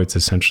know, it's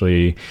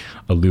essentially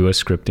a Lua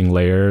scripting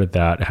layer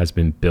that has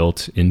been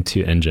built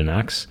into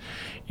Nginx.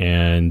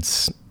 And,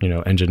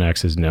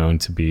 Nginx is known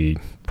to be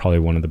probably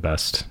one of the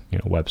best,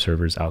 web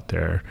servers out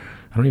there.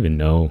 I don't even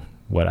know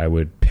what I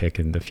would pick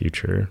in the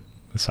future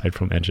aside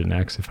from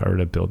Nginx if I were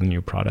to build a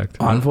new product.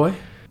 Envoy?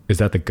 Is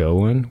that the Go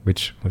one?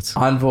 What's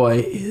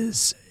Envoy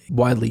is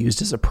widely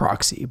used as a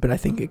proxy, but I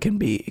think it can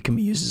be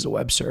used as a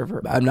web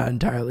server. I'm not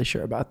entirely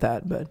sure about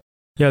that, but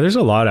yeah, there's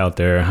a lot out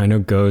there. I know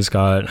Go's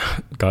got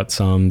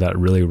some that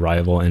really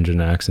rival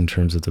Nginx in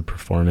terms of the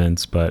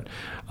performance, but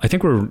I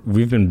think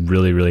we've been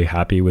really, really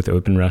happy with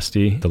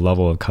OpenResty, the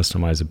level of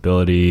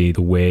customizability,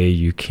 the way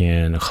you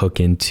can hook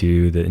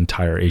into the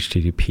entire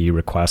HTTP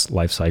request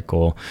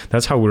lifecycle.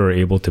 That's how we were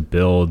able to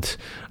build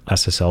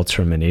SSL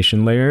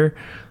termination layer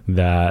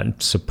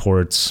that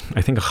supports,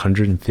 I think,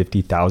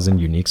 150,000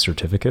 unique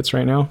certificates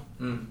right now,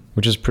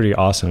 which is pretty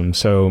awesome.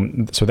 So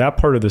that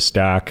part of the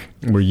stack,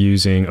 we're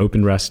using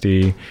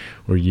OpenResty,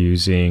 we're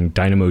using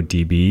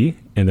DynamoDB,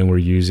 and then we're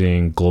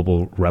using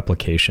global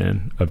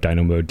replication of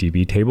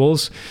DynamoDB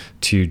tables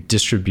to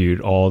distribute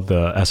all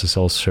the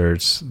SSL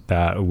certs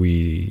that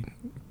we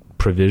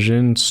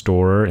provision,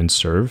 store, and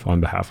serve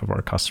on behalf of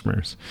our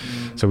customers.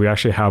 So we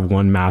actually have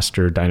one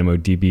master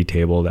DynamoDB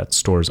table that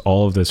stores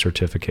all of the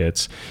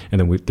certificates, and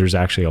then there's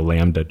actually a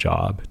Lambda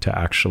job to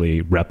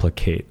actually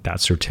replicate that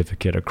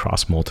certificate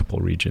across multiple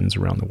regions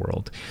around the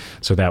world.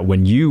 So that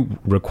when you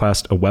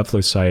request a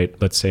Webflow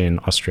site, let's say in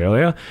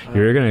Australia,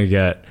 you're going to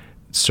get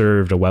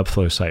served a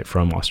Webflow site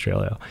from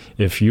Australia.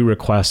 If you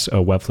request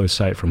a Webflow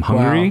site from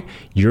Hungary,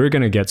 you're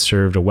going to get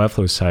served a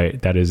Webflow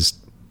site that is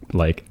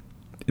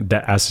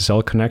that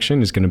SSL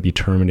connection is going to be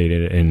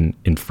terminated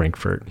in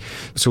Frankfurt.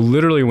 So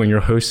literally when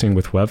you're hosting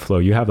with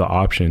Webflow, you have the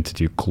option to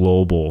do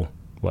global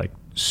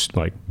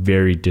like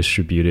very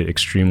distributed,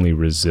 extremely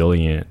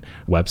resilient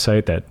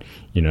website that,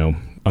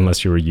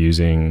 unless you were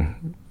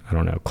using, I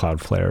don't know,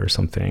 Cloudflare or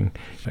something,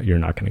 you're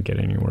not going to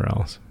get anywhere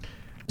else.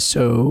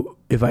 So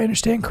if I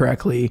understand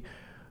correctly,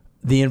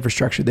 the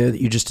infrastructure there that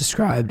you just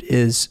described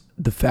is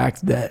the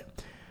fact that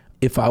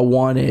if I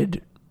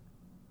wanted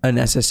an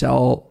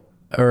SSL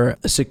or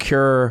a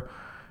secure,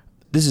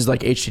 this is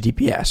like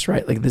HTTPS,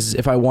 right? Like this is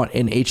if I want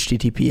an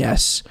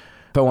HTTPS,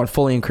 if I want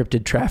fully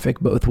encrypted traffic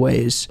both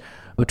ways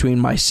between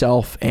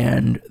myself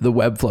and the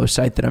Webflow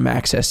site that I'm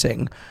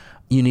accessing,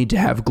 you need to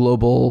have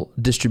global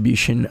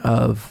distribution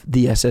of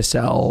the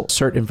SSL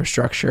cert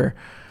infrastructure.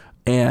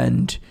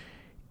 And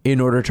in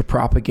order to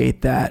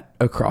propagate that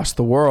across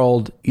the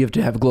world, you have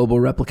to have global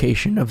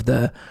replication of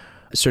the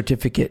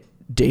certificate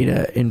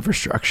data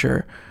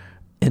infrastructure.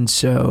 And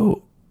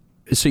so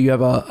you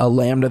have a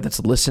Lambda that's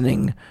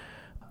listening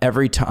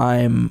every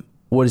time.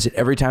 What is it?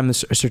 Every time the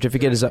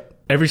certificate is up?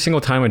 Every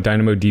single time a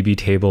DynamoDB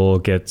table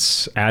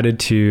gets added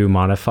to,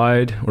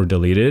 modified, or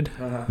deleted,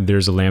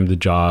 there's a Lambda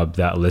job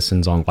that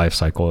listens on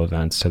lifecycle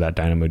events to that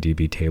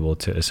DynamoDB table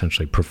to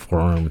essentially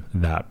perform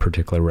that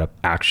particular rep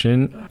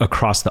action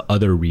across the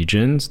other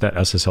regions that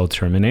SSL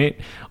terminate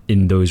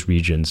in those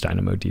regions'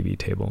 DynamoDB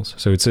tables.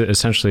 So it's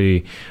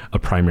essentially a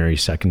primary,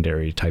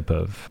 secondary type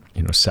of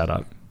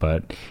setup.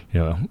 But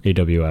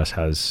AWS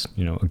has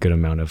a good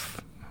amount of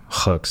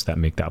hooks that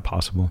make that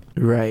possible.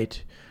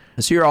 Right.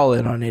 So you're all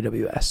in on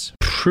AWS.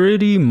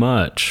 Pretty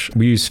much.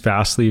 We use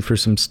Fastly for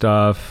some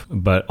stuff,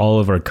 but all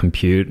of our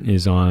compute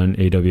is on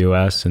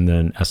AWS and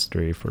then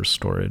S3 for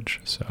storage.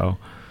 So,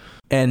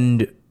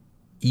 and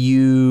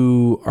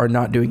you are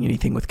not doing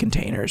anything with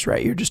containers,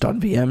 right? You're just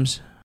on VMs?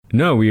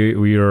 No,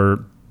 we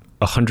are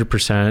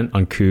 100%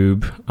 on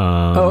Kube.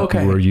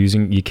 Okay. We're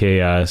using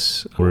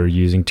EKS. We're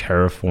using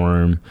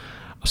Terraform.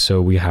 So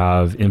we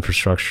have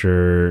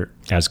infrastructure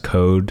as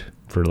code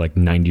for like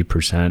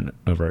 90%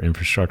 of our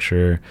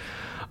infrastructure.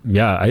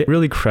 Yeah, I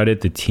really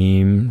credit the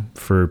team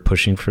for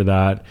pushing for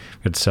that.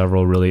 We had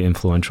several really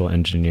influential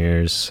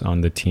engineers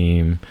on the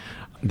team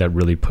that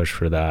really pushed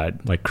for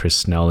that, like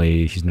Chris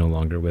Snelly, he's no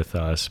longer with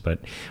us, but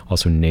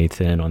also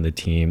Nathan on the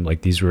team.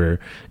 Like these were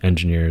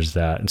engineers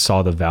that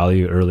saw the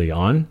value early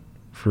on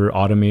for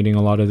automating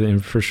a lot of the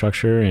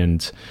infrastructure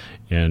and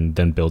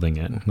then building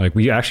it. Like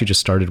we actually just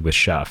started with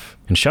Chef,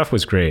 and Chef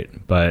was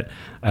great, but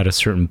at a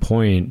certain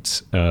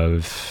point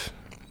of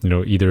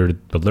either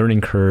the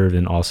learning curve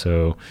and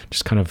also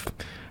just kind of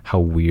how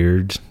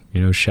weird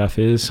Chef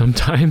is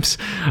sometimes,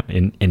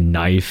 and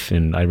Knife,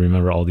 and I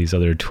remember all these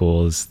other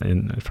tools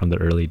from the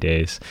early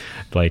days.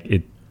 Like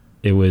it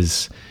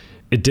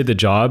did the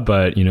job,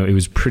 but it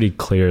was pretty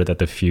clear that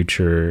the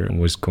future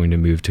was going to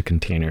move to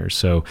containers.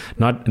 So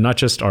not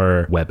just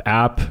our web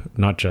app,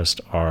 not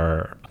just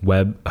our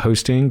web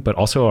hosting, but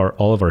also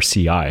all of our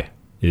CI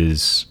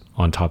is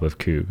on top of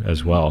Kube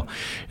as well,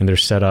 and they're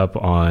set up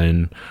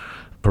on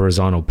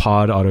horizontal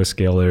pod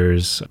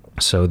autoscalers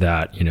so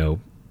that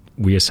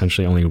we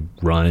essentially only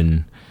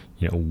run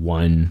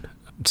one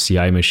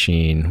CI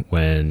machine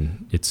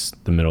when it's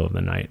the middle of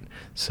the night.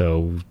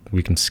 So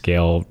we can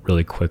scale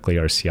really quickly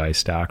our CI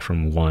stack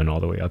from 1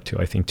 all the way up to,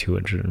 I think,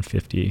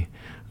 250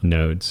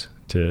 nodes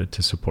to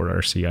support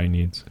our CI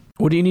needs.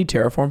 What do you need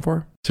Terraform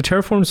for? So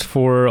Terraform's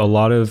for a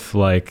lot of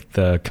like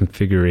the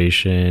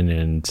configuration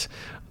and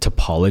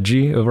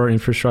topology of our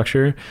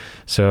infrastructure.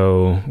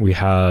 So we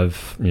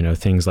have,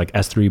 things like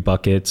S3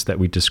 buckets that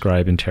we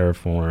describe in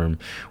Terraform.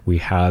 We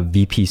have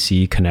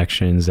VPC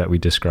connections that we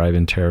describe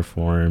in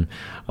Terraform.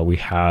 We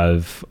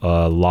have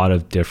a lot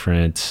of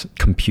different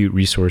compute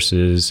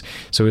resources.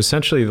 So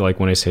essentially, like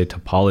when I say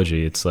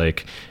topology, it's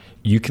like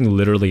you can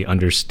literally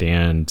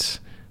understand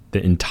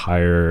the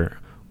entire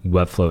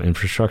Webflow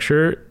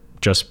infrastructure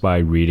just by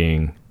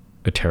reading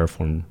a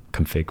Terraform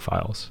config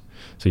files.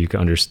 So you can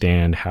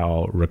understand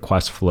how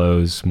request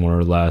flows more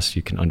or less.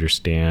 You can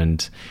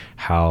understand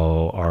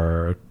how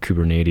our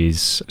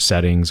Kubernetes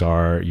settings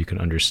are. You can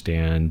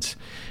understand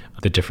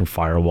the different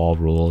firewall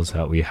rules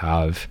that we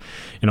have.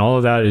 And all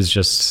of that is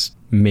just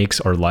makes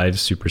our lives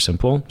super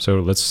simple. So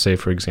let's say,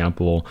 for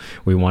example,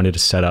 we wanted to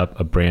set up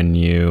a brand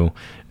new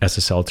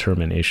SSL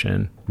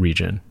termination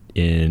region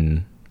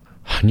in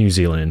New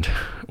Zealand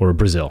or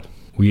Brazil.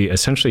 We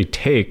essentially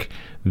take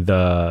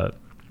the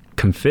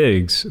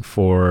configs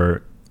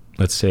for,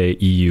 let's say,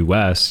 EU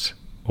West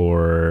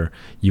or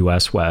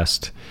US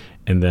West,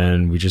 and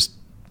then we just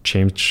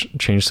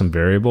change some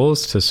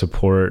variables to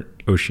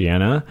support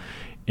Oceania,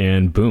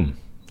 and boom,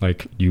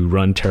 like you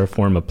run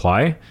Terraform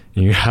apply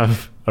and you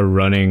have a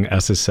running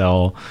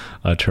SSL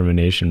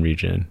termination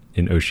region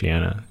in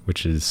Oceania,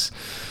 which is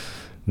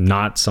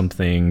not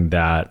something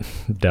that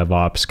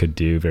DevOps could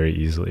do very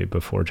easily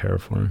before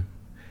Terraform.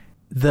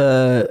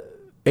 The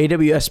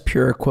AWS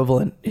pure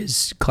equivalent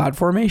is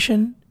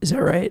CloudFormation, is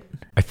that right?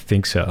 I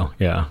think so,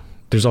 yeah.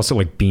 There's also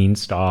like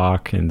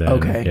Beanstalk, and then,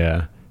 okay.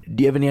 Yeah.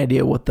 Do you have any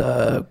idea what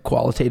the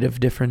qualitative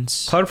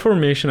difference?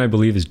 CloudFormation, I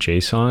believe, is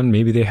JSON.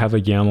 Maybe they have a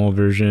YAML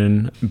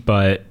version,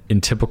 but in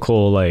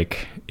typical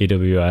like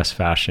AWS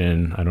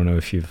fashion, I don't know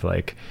if you've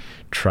like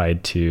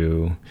tried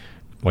to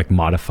like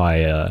modify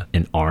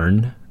an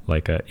ARN,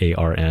 like a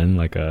ARN,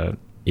 like a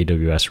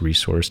AWS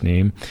resource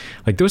name.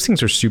 Like those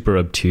things are super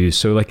obtuse.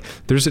 So like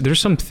there's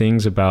some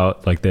things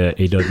about like the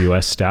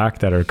AWS stack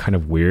that are kind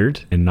of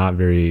weird and not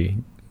very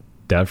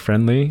dev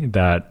friendly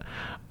that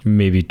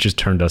maybe just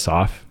turned us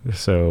off.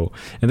 So,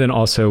 and then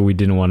also we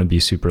didn't want to be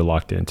super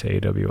locked into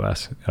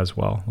AWS as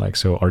well. Like,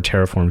 so our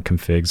Terraform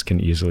configs can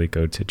easily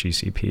go to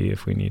GCP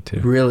if we need to.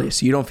 Really?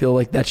 So you don't feel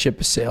like that ship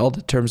has sailed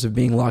in terms of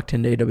being locked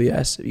into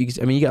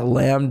AWS? I mean, you got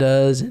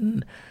Lambdas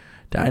and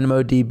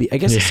DynamoDB. I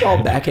guess it's all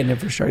backend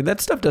infrastructure.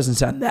 That stuff doesn't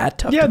sound that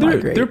tough to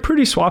migrate. They're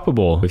pretty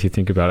swappable if you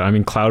think about it. I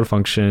mean, Cloud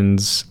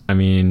Functions, I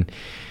mean,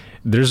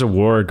 there's a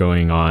war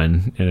going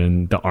on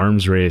and the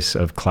arms race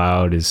of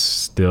cloud is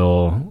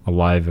still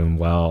alive and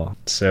well.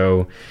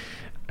 So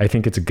I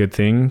think it's a good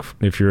thing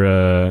if you're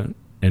a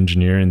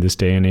engineer in this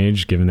day and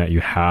age, given that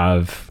you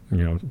have,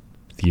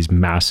 these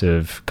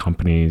massive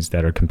companies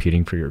that are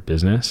competing for your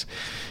business.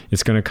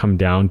 It's going to come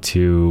down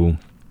to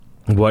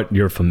what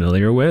you're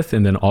familiar with,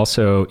 and then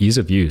also ease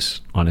of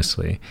use.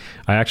 Honestly,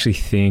 I actually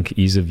think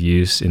ease of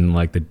use in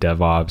like the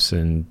DevOps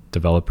and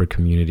developer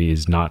community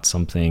is not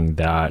something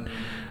that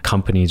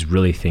companies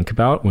really think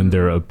about when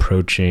they're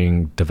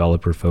approaching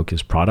developer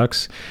focused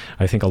products.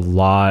 I think a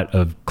lot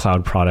of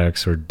cloud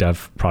products or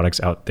dev products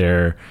out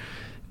there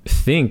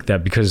think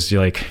that because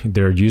like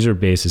their user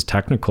base is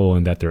technical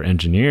and that they're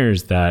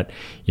engineers, that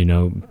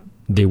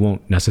they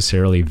won't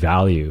necessarily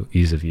value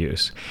ease of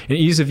use. And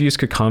ease of use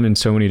could come in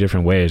so many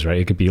different ways, right?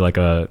 It could be like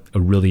a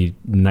really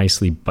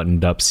nicely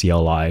buttoned up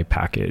CLI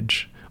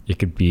package. It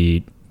could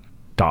be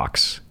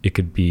docs. It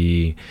could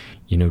be,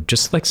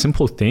 just like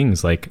simple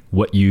things like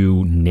what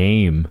you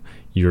name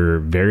your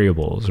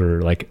variables,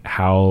 or like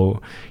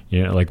how,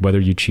 like whether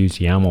you choose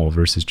YAML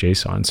versus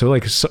JSON. So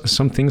like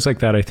some things like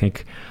that, I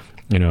think,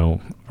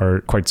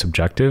 are quite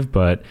subjective,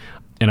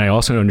 and I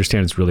also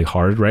understand it's really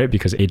hard, right?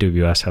 Because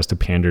AWS has to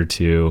pander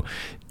to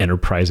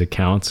enterprise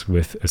accounts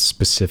with a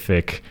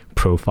specific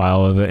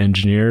profile of an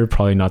engineer,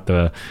 probably not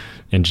the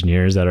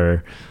engineers that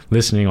are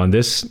listening on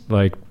this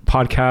like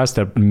podcast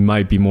that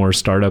might be more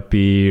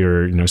startup-y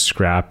or,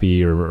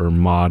 scrappy or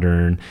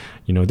modern.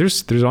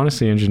 There's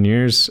honestly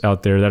engineers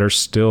out there that are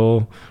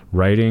still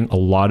writing a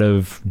lot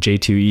of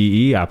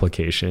J2EE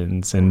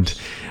applications, and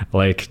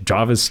like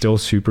Java is still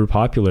super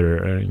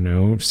popular.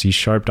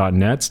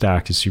 C#.NET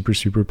stack is super,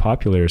 super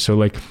popular. So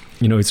like,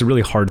 it's a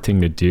really hard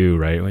thing to do,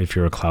 right? If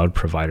you're a cloud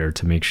provider,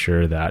 to make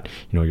sure that,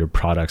 your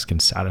products can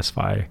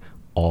satisfy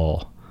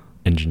all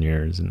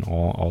engineers and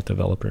all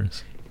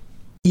developers.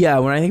 Yeah,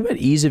 when I think about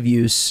ease of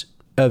use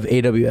of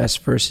AWS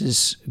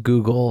versus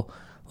Google,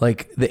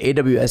 like the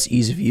AWS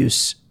ease of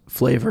use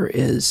flavor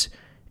is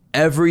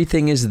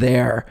everything is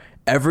there.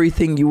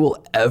 Everything you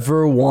will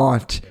ever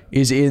want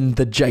is in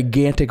the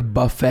gigantic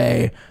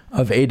buffet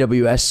of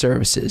AWS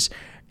services.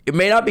 It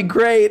may not be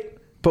great,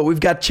 but we've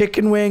got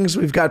chicken wings,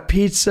 we've got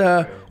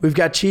pizza, we've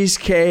got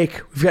cheesecake,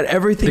 we've got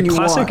everything you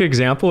want. The classic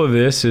example of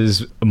this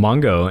is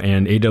Mongo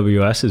and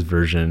AWS's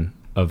version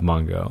of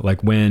Mongo.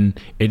 Like when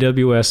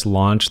AWS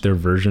launched their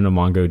version of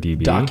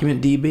MongoDB.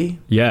 DocumentDB?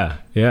 Yeah.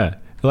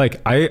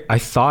 Like I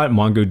thought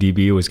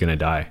MongoDB was going to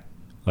die,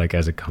 like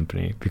as a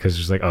company, because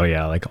it's like, oh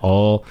yeah, like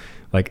all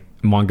like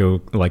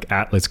Mongo, like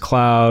Atlas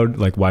Cloud,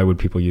 like why would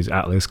people use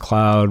Atlas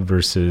Cloud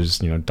versus,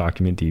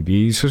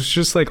 DocumentDB? So it's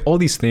just like all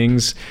these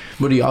things.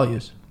 What do y'all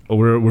use?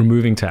 We're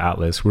moving to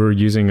Atlas. We're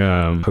using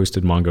a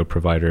hosted Mongo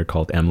provider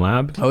called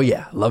MLab. Oh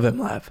yeah, love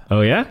MLab.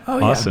 Oh yeah?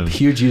 Oh awesome. Yeah,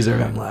 huge user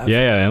of MLab.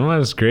 Yeah, MLab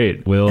is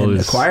great. Will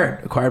is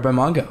acquired by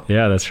Mongo.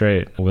 Yeah, that's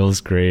right.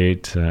 Will's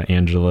great.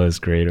 Angela is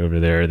great over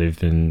there. They've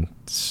been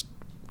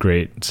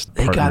great.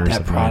 They got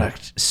that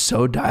product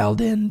so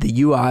dialed in.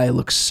 The UI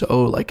looks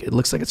so like it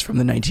looks like it's from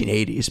the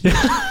 1980s. But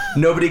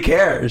nobody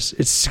cares.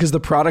 It's because the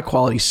product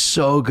quality is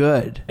so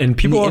good, and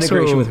people the also,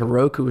 integration with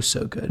Heroku is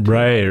so good.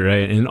 Right,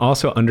 and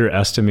also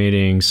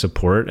underestimating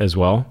support as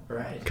well.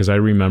 Right. Because I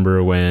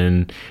remember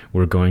when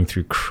we're going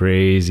through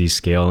crazy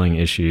scaling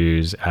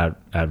issues at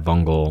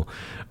Vungle,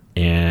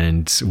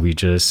 and we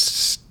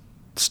just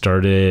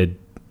started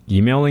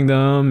emailing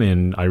them,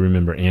 and I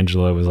remember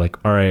Angela was like,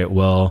 "All right,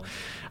 well,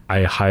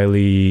 I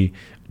highly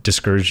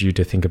discourage you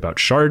to think about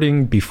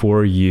sharding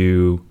before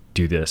you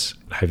do this.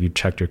 Have you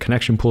checked your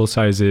connection pool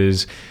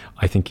sizes?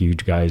 I think you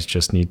guys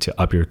just need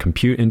to up your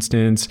compute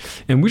instance."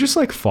 And we just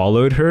like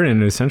followed her,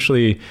 and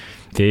essentially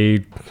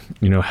they,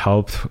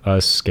 helped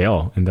us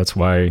scale. And that's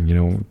why,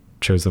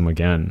 chose them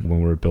again when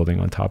we were building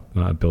on top,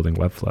 building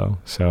Webflow.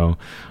 So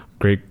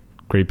great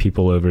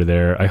people over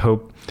there. I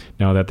hope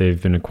now that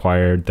they've been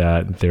acquired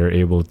that they're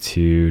able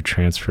to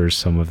transfer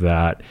some of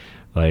that,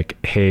 like,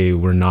 hey,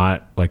 we're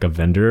not like a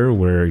vendor,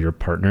 we're your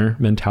partner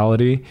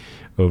mentality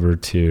over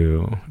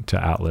to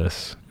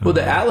Atlas. Well,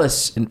 the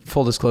Atlas, in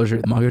full disclosure,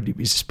 MongoDB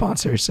is a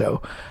sponsor,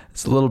 so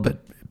it's a little bit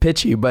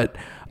pitchy, but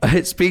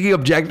speaking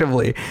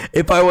objectively,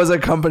 if I was a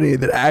company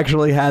that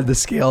actually had the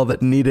scale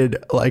that needed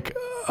like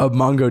a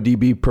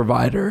MongoDB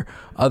provider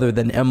other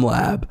than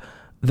MLab,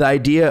 the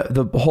idea,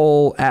 the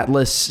whole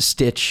Atlas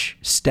Stitch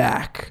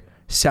stack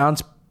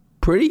sounds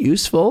pretty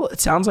useful. It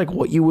sounds like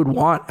what you would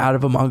want out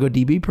of a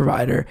MongoDB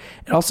provider.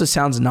 It also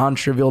sounds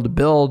non-trivial to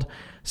build.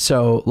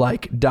 So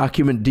like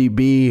document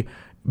DB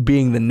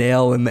being the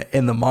nail in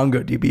the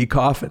MongoDB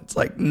coffin. It's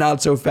like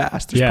not so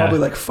fast. There's probably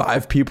like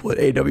 5 people at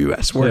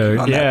AWS working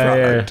on that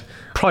product. Yeah.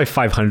 Probably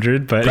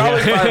 500, but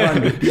probably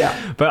 500.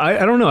 Yeah. But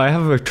I don't know. I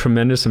have a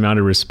tremendous amount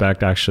of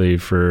respect actually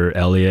for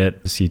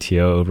Elliot, the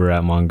CTO over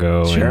at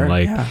Mongo. Sure,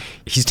 and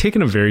he's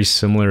taken a very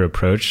similar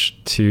approach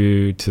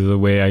to the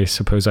way I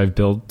suppose I've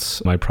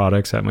built my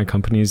products at my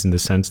companies, in the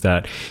sense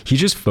that he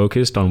just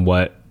focused on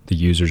what the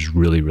users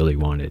really, really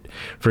wanted.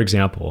 For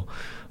example,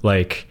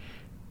 like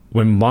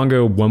when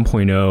Mongo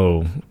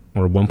 1.0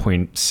 or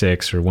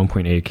 1.6 or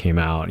 1.8 came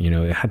out,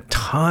 it had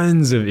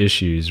tons of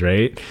issues,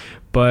 right?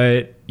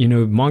 But,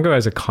 Mongo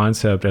as a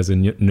concept, as a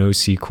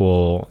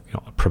NoSQL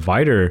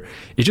provider,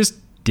 it just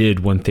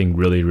did one thing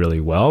really, really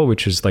well,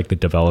 which is like the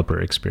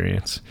developer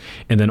experience.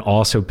 And then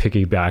also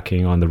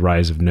piggybacking on the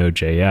rise of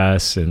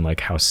Node.js and like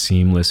how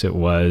seamless it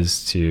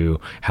was to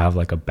have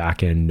like a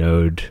backend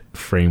Node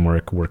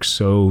framework work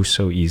so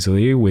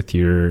easily with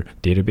your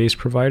database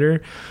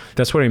provider.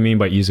 That's what I mean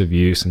by ease of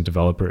use and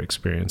developer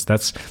experience.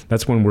 That's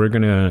when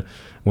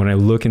when I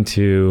look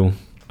into,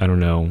 I don't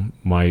know,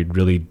 my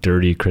really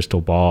dirty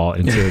crystal ball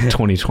into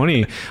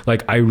 2020,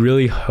 like I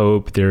really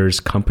hope there's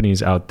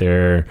companies out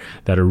there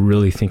that are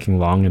really thinking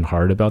long and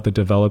hard about the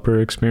developer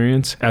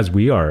experience, as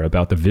we are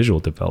about the visual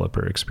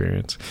developer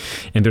experience.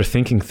 And they're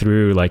thinking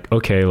through like,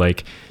 okay,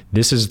 like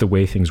this is the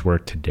way things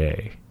work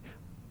today,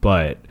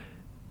 but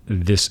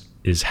this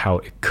is how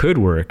it could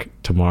work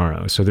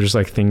tomorrow. So there's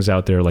like things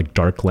out there like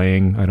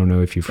darklaying. I don't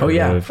know if you've heard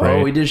of,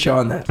 right? Oh, we did a show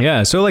on that.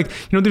 Yeah. So like,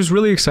 there's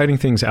really exciting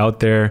things out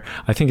there.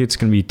 I think it's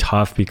going to be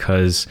tough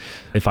because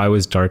if I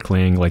was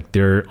darklaying, like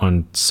they're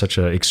on such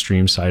an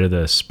extreme side of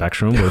the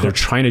spectrum where they're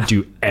trying to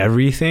do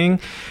everything.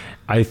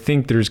 I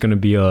think there's going to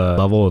be a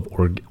level of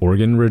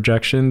organ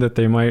rejection that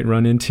they might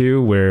run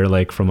into, where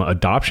like from an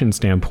adoption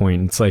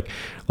standpoint, it's like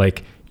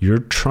you're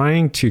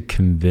trying to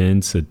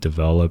convince a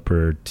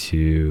developer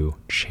to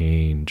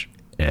change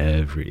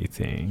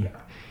everything.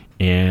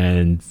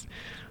 And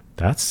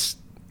that's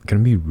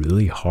going to be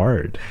really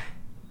hard,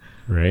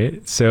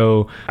 right?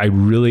 So I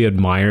really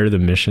admire the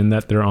mission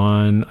that they're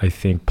on. I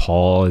think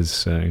Paul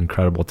is an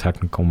incredible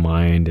technical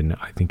mind, and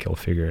I think he'll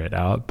figure it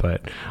out,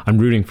 but I'm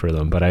rooting for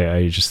them. But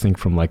I just think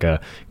from like a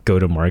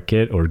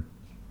go-to-market or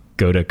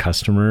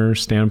go-to-customer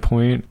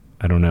standpoint,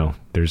 I don't know.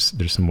 There's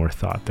some more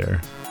thought there.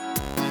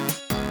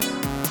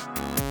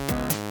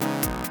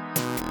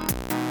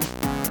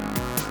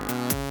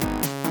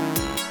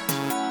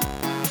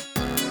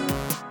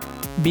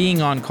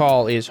 Being on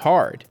call is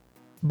hard,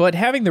 but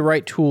having the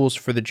right tools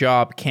for the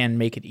job can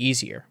make it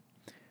easier.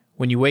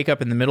 When you wake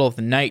up in the middle of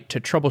the night to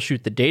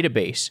troubleshoot the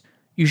database,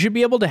 you should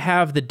be able to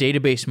have the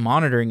database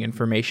monitoring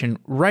information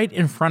right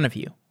in front of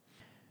you.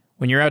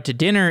 When you're out to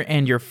dinner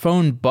and your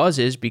phone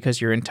buzzes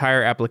because your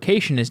entire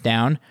application is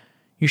down,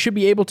 you should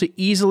be able to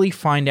easily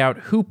find out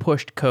who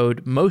pushed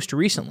code most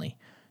recently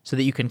so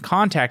that you can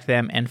contact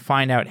them and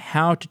find out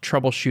how to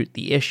troubleshoot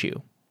the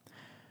issue.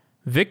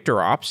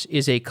 VictorOps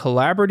is a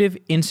collaborative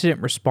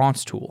incident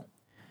response tool.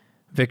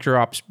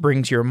 VictorOps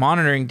brings your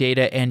monitoring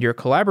data and your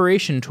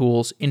collaboration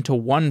tools into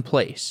one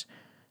place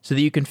so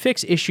that you can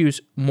fix issues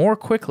more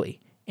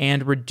quickly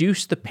and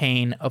reduce the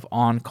pain of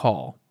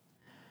on-call.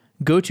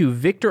 Go to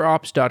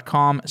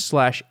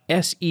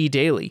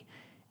victorops.com/sedaily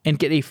and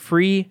get a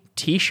free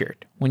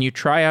t-shirt when you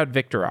try out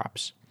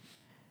VictorOps.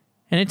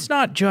 And it's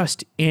not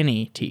just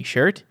any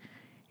t-shirt,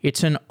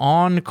 it's an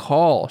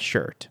on-call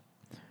shirt.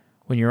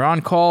 When you're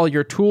on call,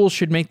 your tools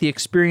should make the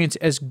experience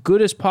as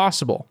good as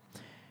possible.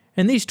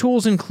 And these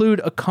tools include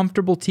a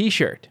comfortable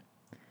t-shirt.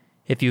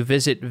 If you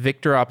visit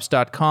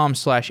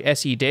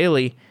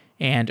victorops.com/sedaily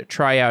and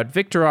try out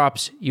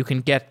VictorOps, you can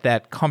get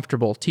that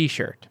comfortable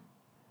t-shirt.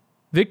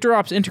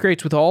 VictorOps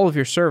integrates with all of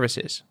your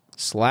services: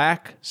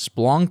 Slack,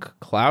 Splunk,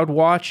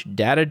 CloudWatch,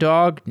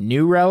 Datadog,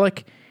 New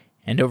Relic,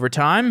 and over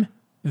time,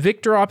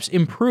 VictorOps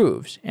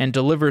improves and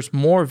delivers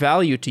more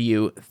value to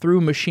you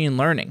through machine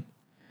learning.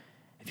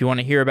 If you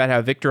want to hear about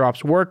how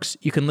VictorOps works,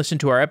 you can listen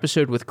to our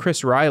episode with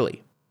Chris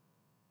Riley.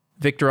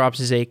 VictorOps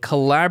is a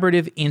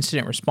collaborative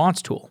incident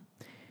response tool,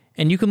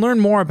 and you can learn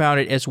more about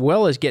it as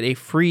well as get a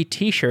free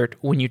t-shirt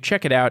when you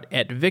check it out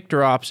at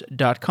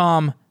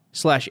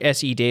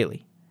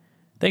victorops.com/sedaily.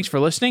 Thanks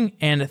for listening,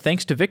 and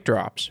thanks to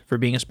VictorOps for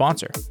being a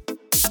sponsor.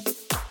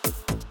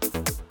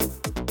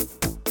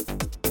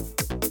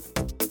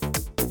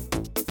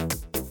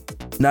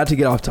 Not to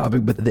get off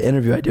topic, but the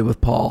interview I did with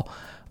Paul,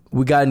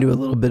 we got into a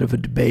little bit of a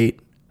debate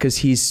because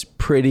he's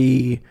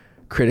pretty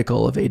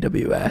critical of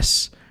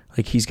AWS.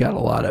 Like he's got a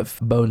lot of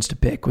bones to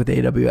pick with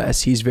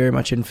AWS. He's very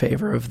much in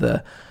favor of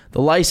the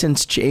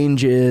license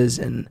changes,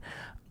 and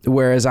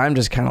whereas I'm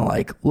just kind of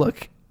like,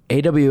 look,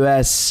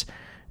 AWS,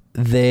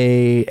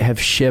 they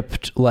have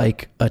shipped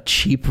like a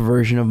cheap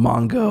version of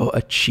Mongo,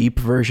 a cheap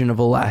version of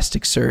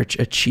Elasticsearch,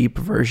 a cheap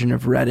version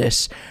of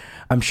Redis.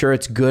 I'm sure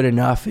it's good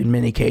enough in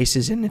many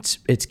cases, and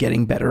it's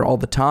getting better all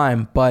the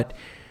time, but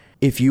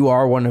if you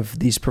are one of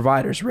these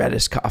providers,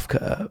 Redis,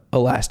 Kafka,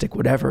 Elastic,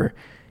 whatever,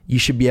 you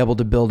should be able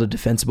to build a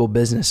defensible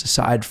business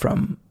aside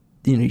from,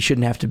 you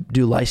shouldn't have to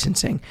do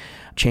licensing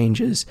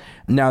changes.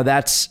 Now,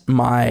 that's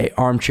my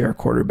armchair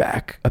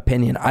quarterback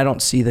opinion. I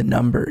don't see the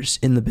numbers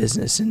in the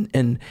business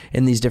and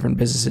in these different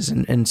businesses.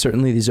 And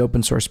certainly these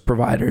open source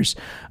providers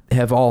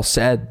have all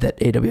said that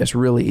AWS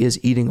really is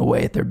eating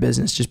away at their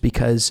business just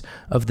because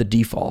of the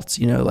defaults.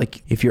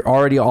 Like if you're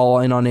already all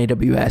in on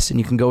AWS and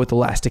you can go with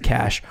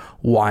Elasticache,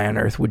 why on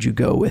earth would you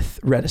go with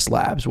Redis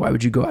Labs? Why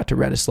would you go out to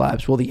Redis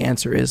Labs? Well, the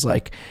answer is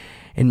like,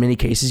 in many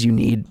cases, you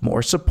need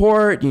more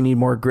support, you need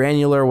more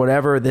granular,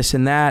 whatever, this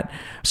and that.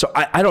 So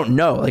I don't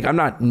know. Like, I'm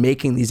not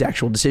making these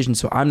actual decisions,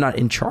 so I'm not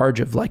in charge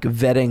of like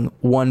vetting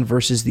one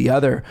versus the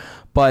other.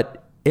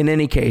 But in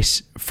any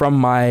case, from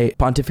my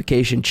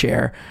pontification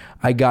chair,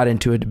 I got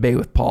into a debate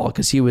with Paul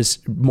because he was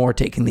more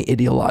taking the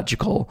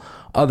ideological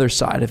other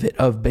side of it,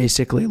 of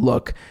basically,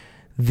 look,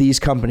 these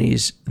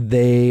companies,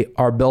 they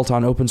are built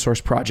on open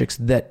source projects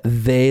that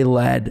they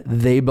led,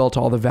 they built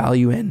all the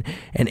value in,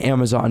 and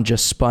Amazon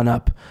just spun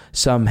up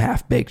some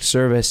half-baked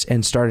service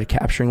and started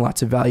capturing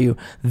lots of value.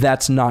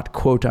 That's not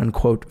quote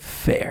unquote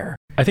fair.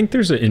 I think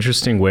there's an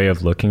interesting way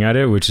of looking at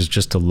it, which is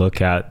just to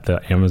look at the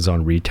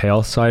Amazon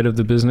retail side of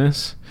the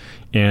business.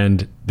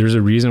 And there's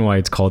a reason why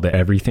it's called the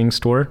everything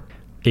store.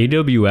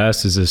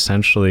 AWS is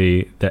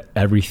essentially the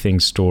everything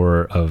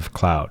store of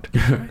cloud.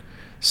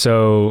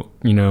 So,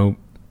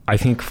 I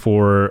think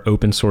for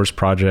open source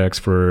projects,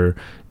 for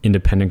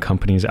independent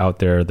companies out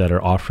there that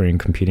are offering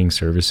competing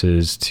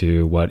services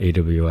to what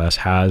AWS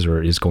has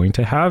or is going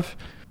to have,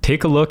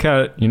 take a look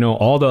at,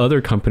 all the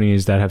other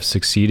companies that have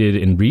succeeded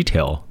in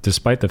retail,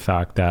 despite the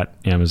fact that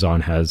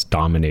Amazon has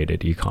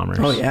dominated e-commerce.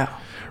 Oh, yeah.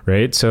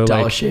 Right? So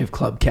Dollar Shave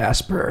Club,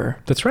 Casper.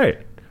 That's right.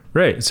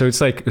 Right. So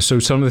it's like,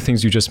 some of the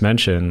things you just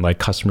mentioned, like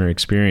customer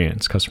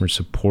experience, customer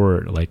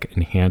support, like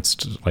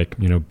enhanced,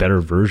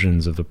 better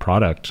versions of the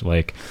product,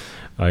 like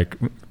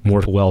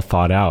more well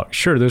thought out.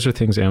 Sure, those are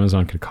things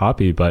Amazon could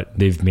copy, but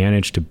they've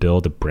managed to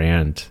build a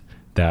brand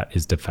that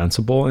is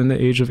defensible in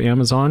the age of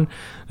Amazon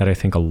that I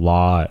think a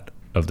lot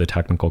of the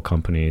technical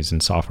companies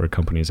and software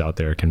companies out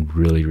there can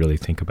really, really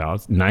think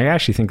about. And I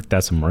actually think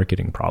that's a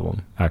marketing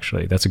problem,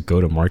 actually. That's a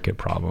go-to-market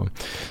problem.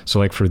 So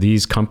like for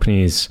these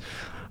companies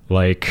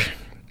like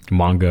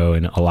Mongo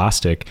and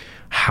Elastic,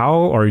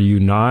 how are you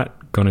not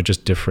going to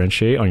just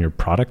differentiate on your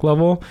product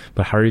level,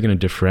 but how are you going to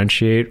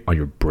differentiate on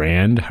your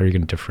brand? How are you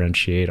going to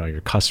differentiate on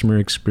your customer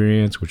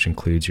experience, which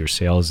includes your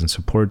sales and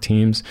support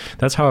teams?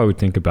 That's how I would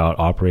think about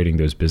operating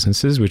those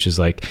businesses, which is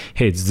like,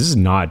 hey, this is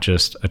not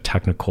just a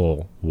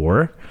technical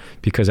war,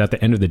 because at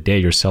the end of the day,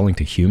 you're selling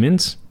to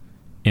humans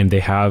and they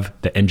have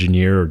the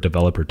engineer or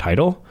developer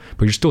title,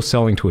 but you're still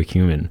selling to a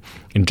human.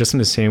 And just in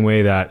the same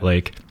way that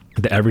like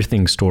the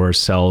everything store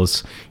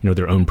sells,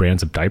 their own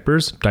brands of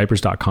diapers,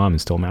 diapers.com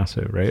is still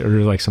massive, right?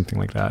 Or like something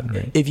like that,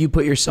 right? If you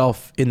put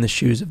yourself in the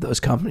shoes of those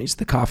companies,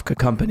 the Kafka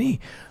company,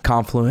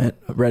 Confluent,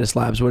 Redis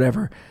Labs,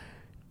 whatever.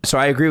 So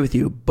I agree with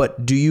you,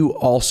 but do you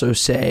also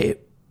say,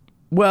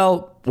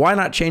 well, why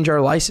not change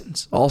our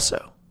license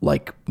also?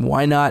 Like,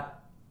 why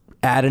not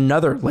add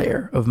another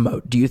layer of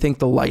moat? Do you think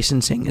the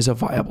licensing is a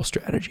viable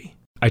strategy?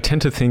 I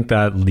tend to think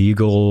that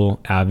legal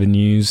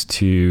avenues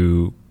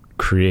to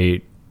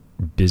create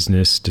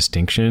business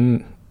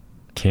distinction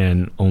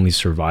can only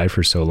survive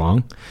for so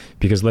long,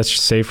 because let's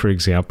say, for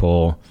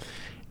example,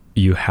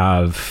 you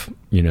have,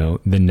 the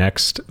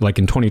next, like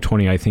in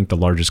 2020, I think the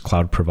largest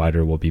cloud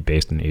provider will be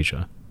based in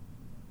Asia,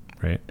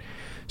 right?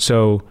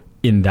 So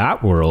in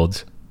that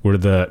world where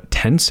the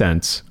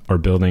Tencents are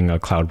building a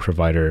cloud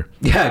provider.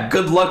 Yeah.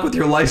 Good luck with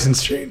your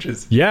license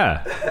changes.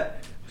 Yeah.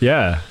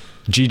 Yeah.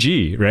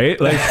 GG, right?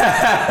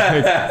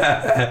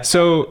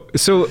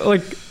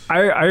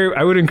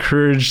 I would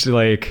encourage,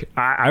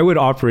 I would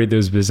operate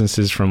those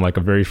businesses from like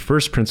a very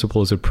first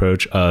principles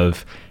approach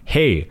of,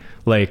 hey,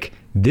 like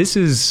this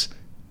is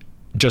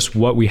just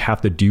what we have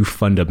to do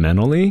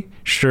fundamentally.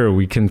 Sure,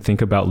 we can think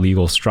about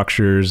legal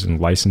structures and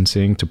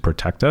licensing to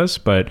protect us,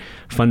 but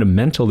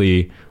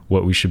fundamentally,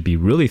 what we should be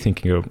really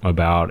thinking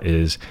about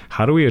is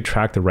how do we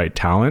attract the right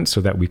talent so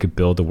that we could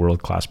build a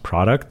world-class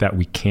product that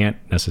we can't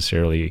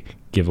necessarily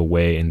give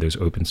away in those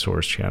open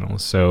source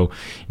channels. So,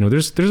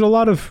 there's a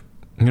lot of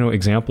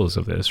examples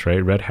of this,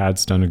 right? Red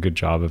Hat's done a good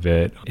job of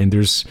it. And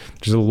there's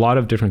a lot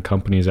of different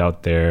companies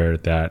out there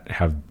that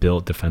have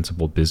built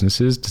defensible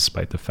businesses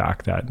despite the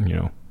fact that,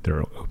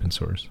 they're open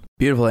source.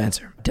 Beautiful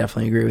answer.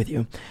 Definitely agree with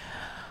you.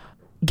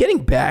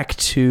 Getting back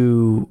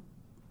to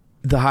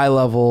the high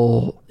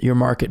level, your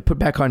market, put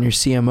back on your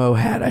CMO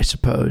hat, I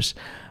suppose.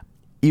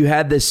 You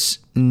had this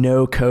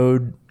no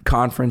code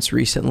conference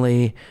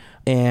recently,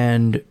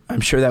 and I'm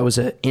sure that was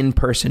an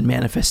in-person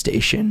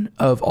manifestation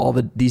of all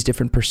these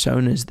different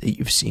personas that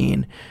you've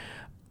seen.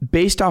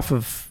 Based off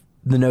of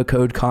the no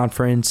code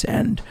conference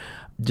and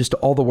just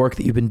all the work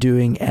that you've been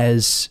doing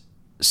as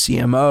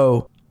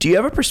CMO, do you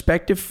have a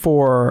perspective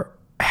for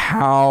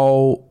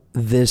how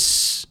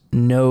this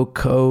no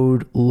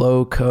code,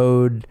 low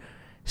code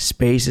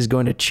space is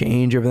going to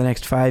change over the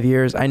next 5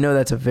 years? I know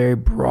that's a very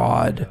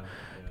broad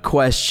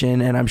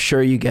question, and I'm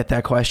sure you get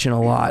that question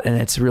a lot, and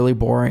it's really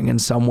boring in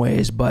some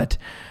ways, but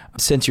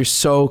since you're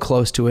so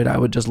close to it, I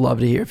would just love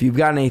to hear if you've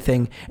got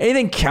anything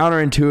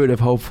counterintuitive,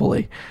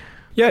 hopefully.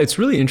 Yeah, it's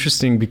really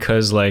interesting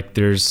because like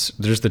there's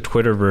the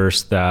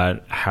Twitterverse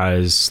that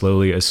has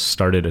slowly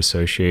started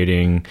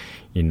associating,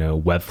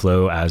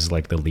 Webflow as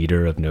like the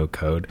leader of no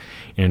code.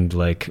 And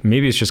like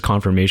maybe it's just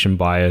confirmation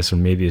bias, or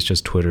maybe it's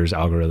just Twitter's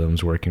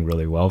algorithms working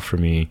really well for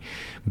me.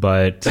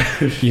 But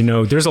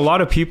there's a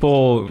lot of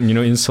people,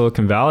 in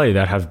Silicon Valley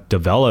that have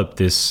developed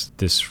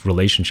this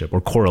relationship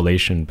or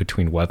correlation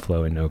between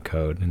Webflow and no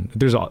code. And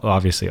there's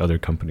obviously other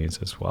companies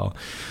as well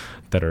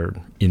that are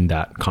in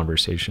that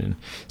conversation.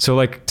 So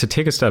like to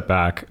take a step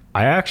back,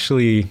 I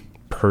actually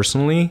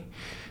personally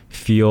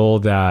feel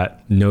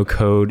that no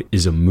code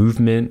is a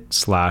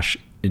movement /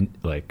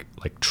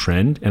 like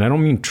trend. And I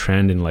don't mean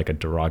trend in like a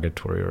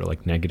derogatory or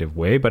like negative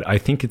way, but I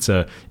think it's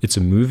a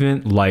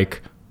movement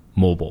like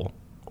mobile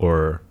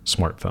or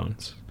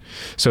smartphones.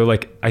 So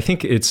like, I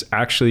think it's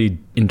actually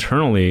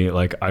internally,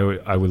 like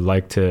I would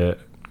like to,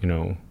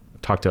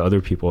 talk to other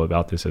people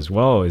about this as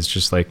well. Is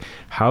just like,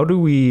 how do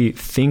we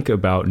think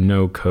about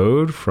no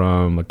code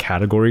from a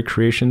category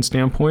creation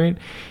standpoint?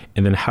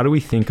 And then how do we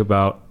think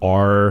about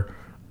our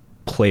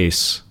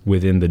place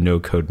within the no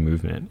code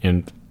movement?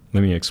 And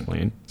let me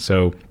explain.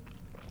 So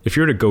if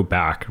you were to go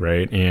back,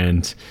 right,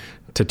 and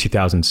to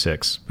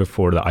 2006,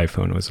 before the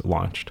iPhone was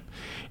launched,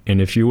 and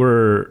if you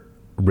were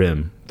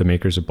RIM, the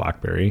makers of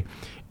BlackBerry,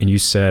 and you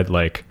said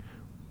like,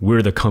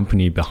 we're the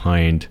company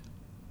behind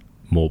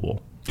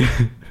mobile,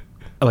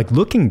 like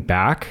looking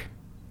back,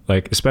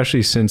 like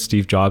especially since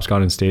Steve Jobs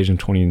got on stage in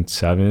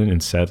 2007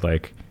 and said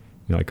like,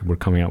 like we're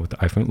coming out with the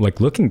iPhone, like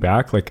looking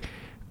back, like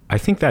I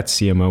think that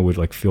CMO would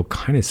like feel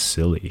kind of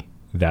silly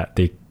that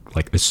they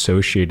like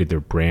associated their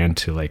brand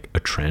to like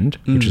a trend,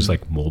 which is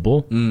like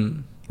mobile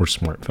or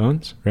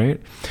smartphones, right?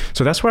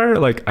 So that's why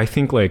like I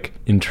think like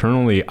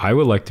internally I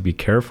would like to be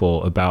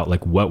careful about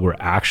like what we're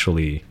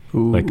actually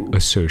like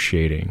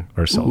associating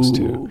ourselves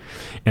to.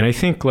 And I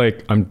think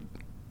like I'm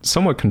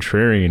somewhat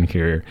contrarian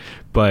here,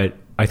 but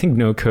I think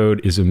no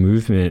code is a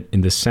movement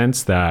in the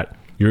sense that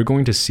you're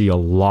going to see a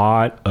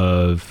lot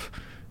of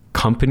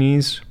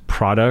companies,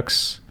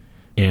 products,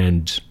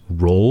 and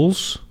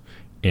roles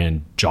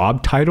and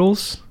job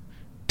titles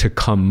to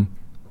come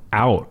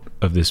out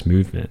of this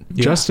movement.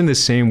 Yeah. Just in the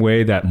same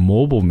way that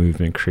mobile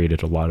movement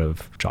created a lot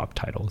of job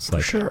titles,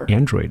 like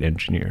Android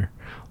engineer,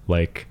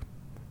 like,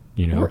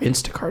 or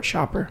Instacart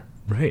shopper.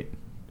 Right.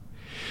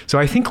 So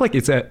I think like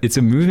it's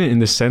a movement in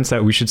the sense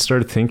that we should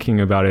start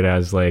thinking about it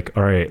as like,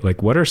 all right,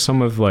 like what are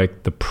some of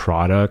like the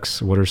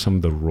products, what are some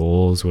of the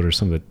roles, what are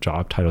some of the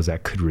job titles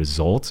that could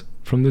result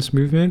from this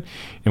movement?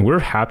 And we're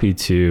happy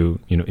to,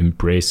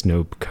 embrace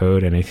no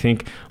code. And I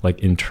think like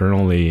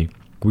internally,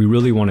 we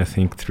really want to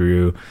think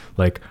through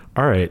like,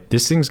 all right,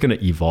 this thing's going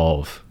to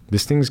evolve.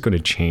 This thing's going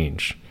to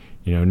change.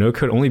 No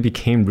code only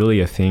became really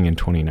a thing in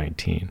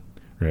 2019,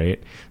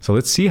 right? So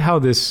let's see how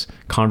this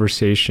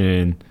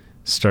conversation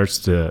starts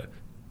to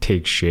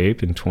take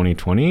shape in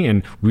 2020,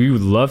 and we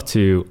would love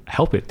to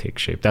help it take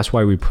shape. That's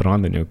why we put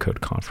on the no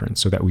code conference,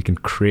 so that we can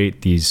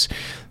create these,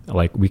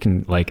 like we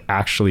can like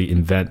actually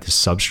invent the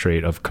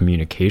substrate of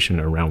communication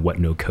around what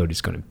no code is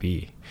going to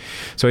be.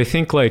 So I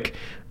think like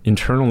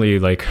internally,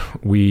 like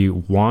we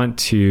want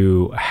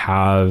to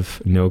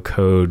have no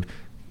code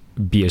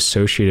be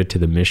associated to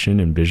the mission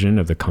and vision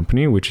of the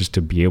company, which is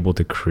to be able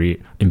to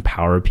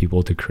empower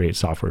people to create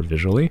software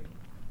visually.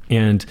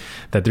 And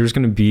that there's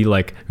going to be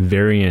like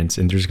variants,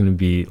 and there's going to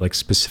be like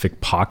specific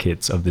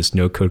pockets of this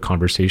no code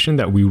conversation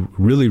that we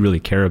really, really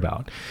care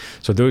about.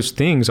 So those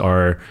things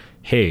are,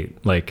 hey,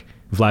 like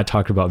Vlad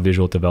talked about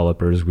visual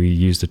developers. We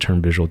use the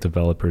term visual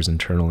developers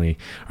internally.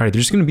 All right,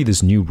 there's going to be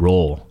this new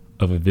role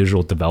of a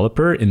visual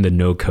developer in the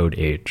no code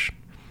age.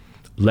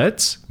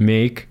 Let's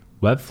make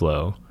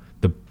Webflow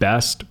the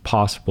best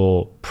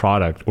possible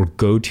product or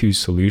go-to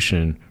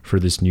solution for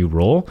this new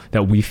role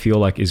that we feel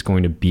like is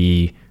going to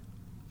be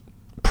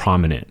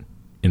prominent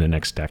in the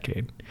next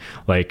decade.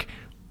 Like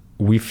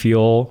we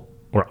feel,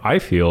 or I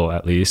feel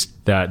at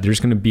least, that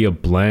there's going to be a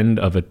blend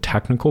of a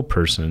technical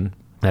person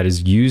that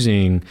is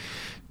using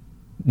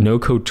no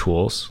code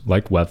tools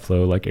like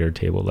Webflow, like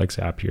Airtable, like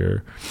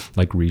Zapier,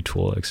 like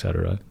Retool,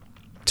 etc.,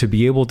 to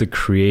be able to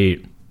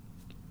create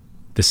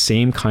the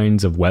same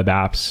kinds of web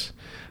apps,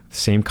 the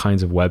same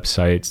kinds of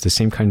websites, the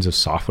same kinds of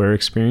software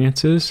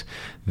experiences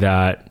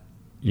that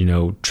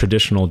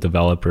traditional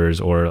developers,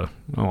 or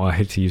I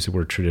hate to use the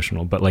word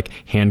traditional, but like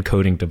hand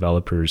coding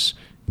developers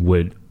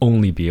would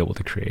only be able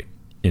to create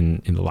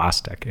in the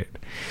last decade.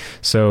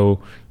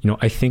 So,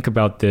 I think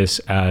about this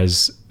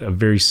as a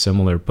very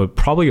similar, but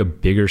probably a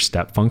bigger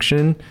step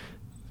function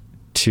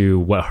to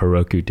what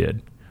Heroku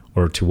did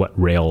or to what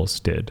Rails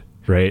did.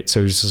 Right.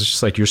 So it's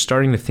just like you're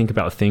starting to think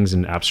about things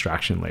in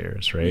abstraction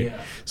layers. Right.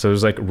 Yeah. So it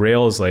was like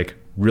Rails like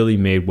really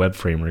made web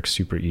frameworks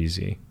super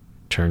easy,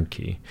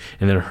 turnkey.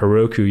 And then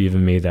Heroku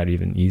even made that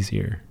even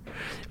easier.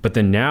 But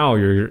then now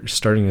you're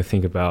starting to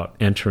think about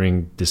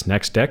entering this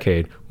next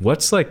decade.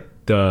 What's like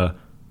the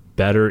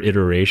better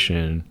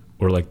iteration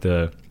or like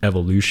the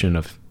evolution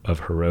of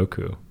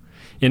Heroku.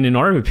 And in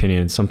our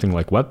opinion, it's something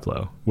like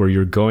Webflow, where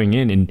you're going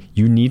in and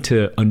you need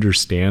to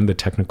understand the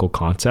technical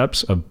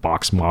concepts of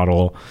box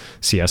model,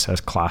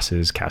 CSS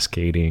classes,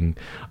 cascading,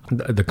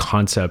 the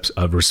concepts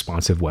of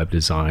responsive web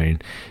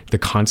design, the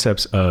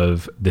concepts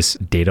of this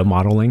data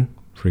modeling.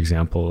 For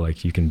example,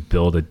 like you can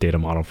build a data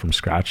model from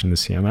scratch in the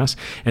CMS.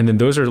 And then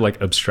those are like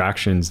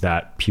abstractions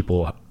that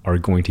people are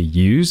going to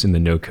use in the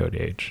no-code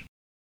age.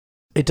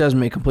 It does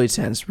make complete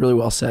sense. Really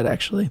well said,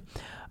 actually.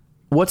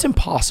 What's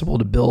impossible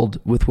to build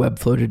with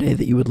Webflow today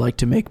that you would like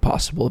to make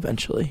possible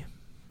eventually?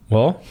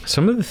 Well,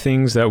 some of the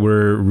things that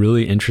we're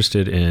really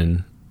interested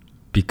in,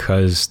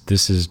 because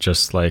this is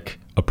just like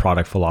a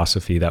product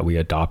philosophy that we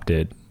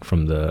adopted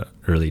from the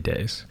early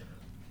days,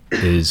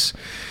 is,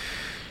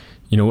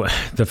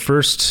 the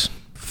first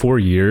 4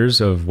 years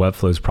of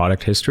Webflow's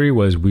product history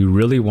was we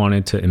really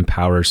wanted to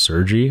empower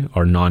Sergi,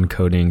 our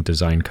non-coding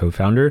design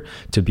co-founder,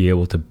 to be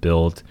able to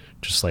build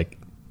just like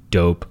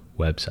dope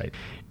website.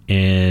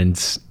 And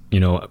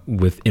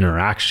with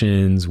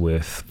interactions,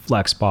 with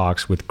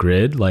Flexbox, with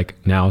Grid, like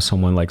now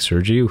someone like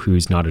Sergi,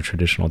 who's not a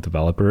traditional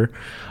developer,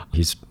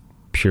 he's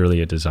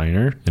purely a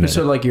designer.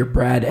 So like your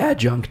Brad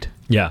adjunct.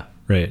 Yeah,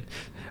 right.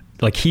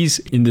 Like he's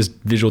in this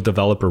visual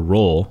developer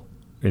role,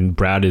 and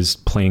Brad is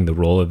playing the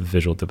role of a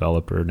visual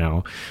developer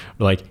now.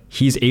 Like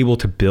he's able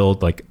to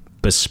build like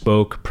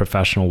bespoke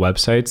professional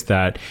websites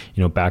that,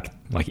 back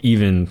like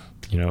even,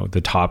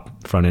 the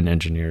top front-end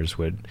engineers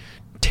would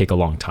take a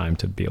long time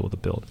to be able to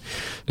build.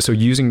 So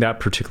using that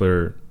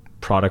particular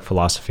product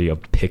philosophy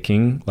of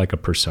picking like a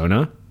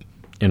persona,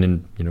 and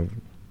in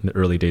the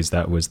early days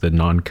that was the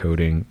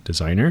non-coding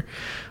designer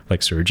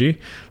like Sergi,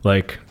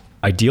 like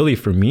ideally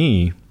for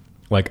me,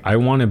 like I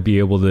want to be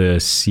able to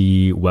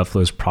see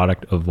Webflow's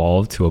product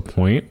evolve to a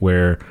point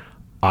where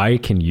I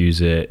can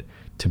use it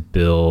to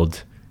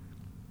build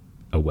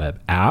a web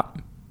app,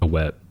 a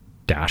web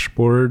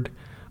dashboard,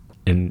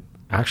 and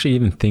actually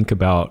even think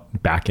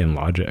about back-end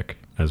logic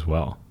as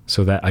well,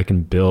 so that I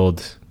can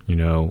build,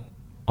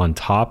 on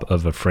top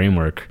of a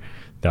framework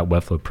that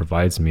Webflow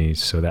provides me,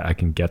 so that I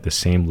can get the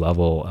same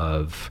level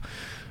of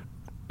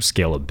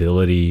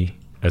scalability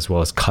as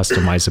well as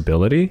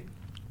customizability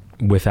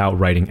without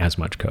writing as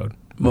much code.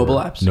 Mobile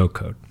apps? No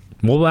code.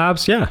 Mobile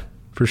apps, yeah,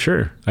 for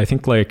sure. I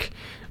think like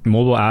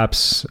mobile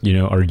apps,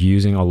 are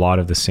using a lot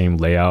of the same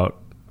layout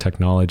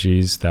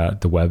technologies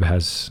that the web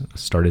has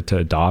started to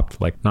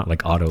adopt, like not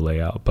like auto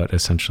layout, but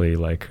essentially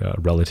like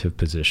relative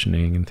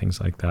positioning and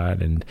things like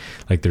that. And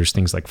like there's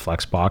things like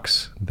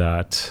Flexbox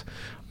that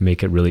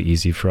make it really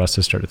easy for us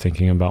to start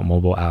thinking about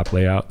mobile app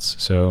layouts.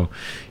 So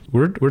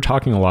we're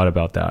talking a lot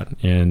about that,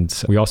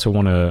 and we also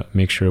want to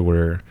make sure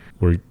we're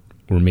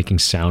making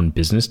sound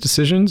business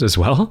decisions as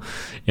well.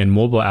 And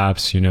mobile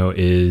apps,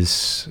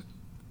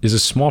 is a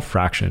small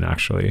fraction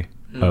actually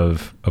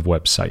of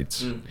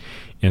websites.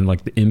 And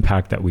like the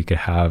impact that we could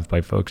have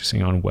by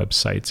focusing on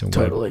websites and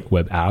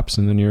web apps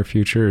in the near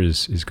future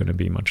is going to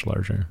be much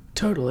larger.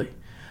 Totally.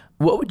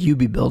 What would you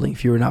be building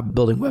if you were not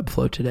building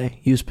Webflow today,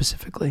 you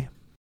specifically?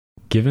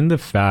 Given the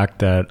fact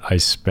that I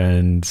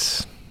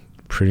spend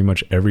pretty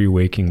much every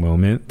waking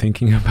moment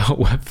thinking about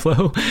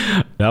Webflow,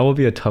 that will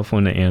be a tough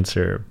one to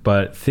answer.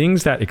 But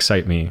things that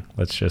excite me,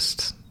 let's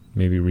just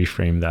maybe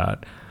reframe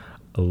that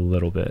a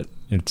little bit.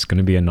 It's going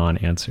to be a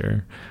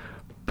non-answer.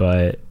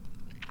 But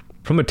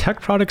from a tech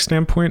product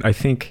standpoint, I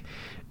think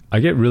I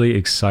get really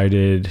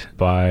excited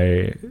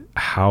by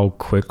how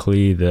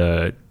quickly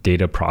the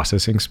data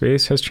processing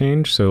space has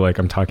changed. So like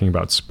I'm talking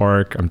about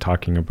Spark, I'm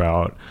talking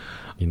about,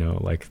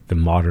 like the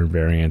modern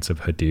variants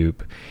of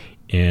Hadoop.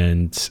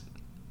 And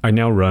I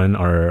now run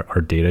our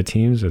data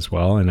teams as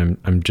well. And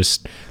I'm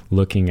just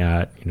looking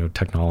at,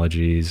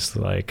 technologies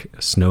like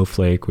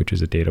Snowflake, which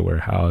is a data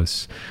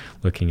warehouse,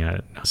 looking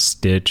at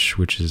Stitch,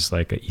 which is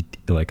like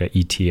a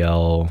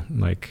ETL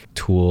like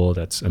tool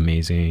that's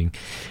amazing.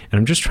 And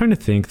I'm just trying to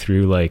think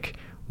through like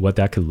what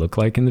that could look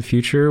like in the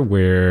future,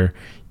 where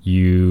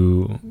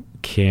you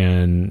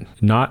can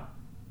not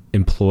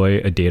employ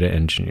a data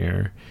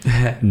engineer,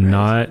 right,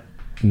 not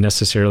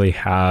necessarily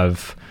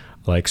have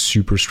like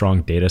super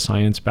strong data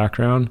science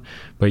background,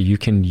 but you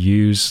can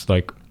use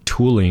like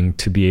tooling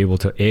to be able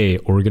to A,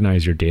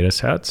 organize your data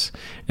sets,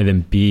 and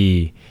then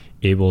B,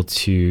 able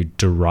to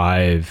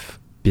derive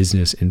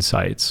business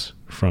insights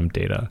from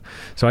data.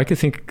 So I could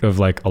think of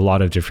like a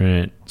lot of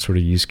different sort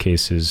of use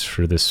cases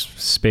for this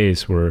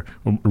space, where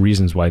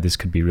reasons why this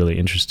could be really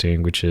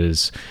interesting, which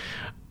is,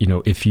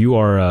 if you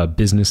are a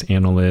business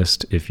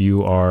analyst, if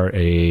you are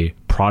a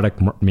product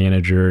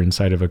manager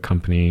inside of a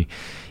company,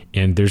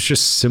 and there's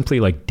just simply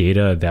like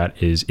data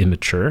that is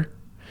immature,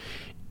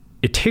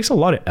 it takes a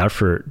lot of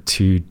effort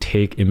to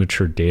take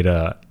immature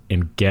data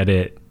and get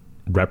it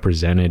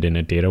represented in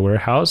a data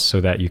warehouse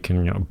so that you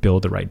can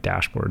build the right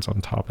dashboards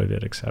on top of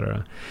it, et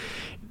cetera.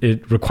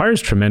 It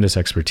requires tremendous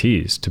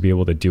expertise to be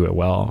able to do it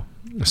well.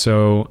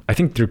 So I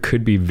think there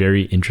could be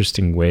very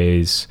interesting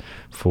ways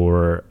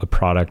for a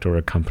product or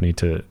a company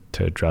to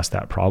address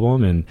that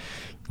problem. And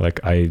like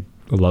I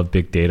love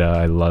big data.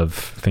 I love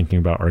thinking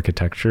about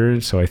architecture.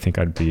 So I think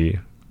I'd be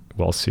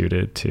well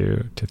suited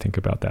to think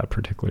about that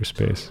particular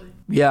space.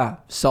 Yeah,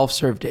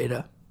 self-serve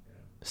data.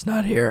 It's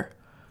not here.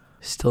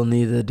 Still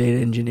need a data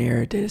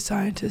engineer, data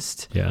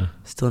scientist. Yeah.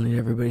 Still need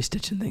everybody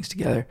stitching things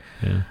together.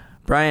 Yeah.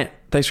 Bryant,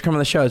 thanks for coming on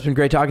the show. It's been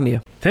great talking to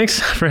you. Thanks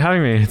for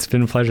having me. It's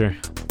been a pleasure.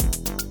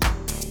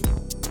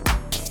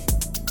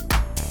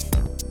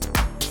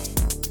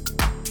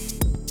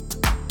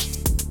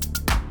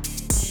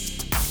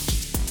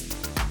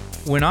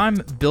 When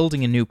I'm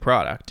building a new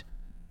product,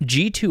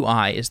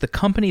 G2I is the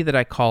company that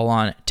I call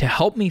on to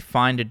help me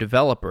find a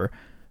developer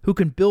who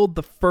can build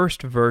the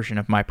first version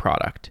of my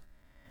product.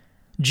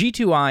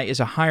 G2I is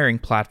a hiring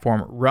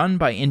platform run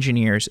by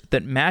engineers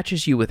that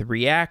matches you with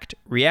React,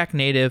 React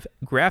Native,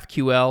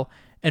 GraphQL,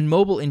 and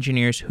mobile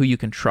engineers who you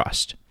can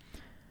trust.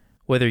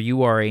 Whether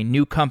you are a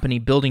new company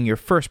building your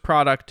first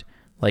product,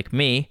 like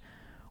me,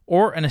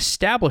 or an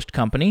established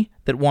company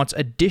that wants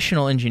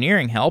additional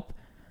engineering help,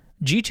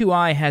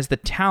 G2I has the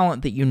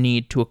talent that you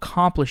need to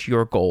accomplish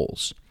your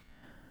goals.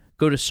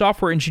 Go to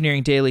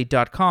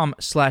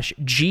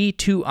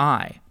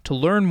softwareengineeringdaily.com/G2I to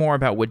learn more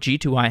about what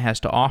G2I has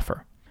to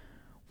offer.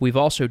 We've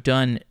also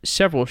done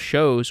several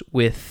shows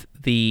with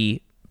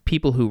the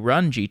people who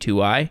run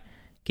G2I,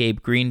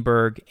 Gabe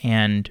Greenberg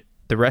and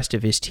the rest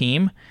of his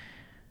team.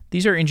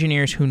 These are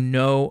engineers who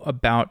know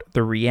about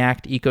the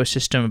React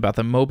ecosystem, about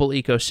the mobile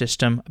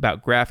ecosystem,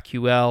 about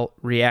GraphQL,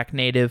 React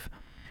Native.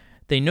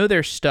 They know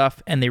their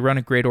stuff and they run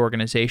a great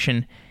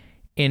organization.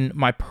 In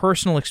my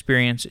personal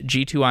experience,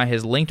 G2I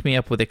has linked me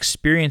up with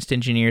experienced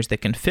engineers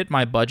that can fit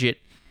my budget,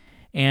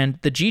 and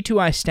the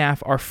G2I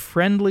staff are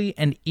friendly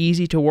and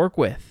easy to work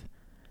with.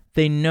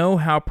 They know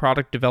how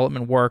product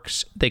development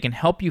works. They can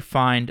help you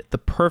find the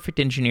perfect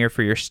engineer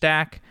for your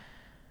stack.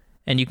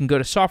 And you can go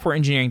to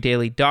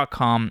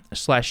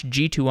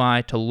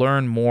softwareengineeringdaily.com/G2I to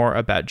learn more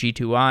about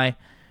G2I.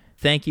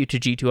 Thank you to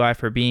G2I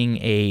for being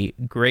a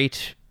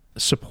great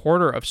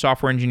supporter of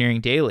Software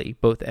Engineering Daily,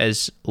 both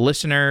as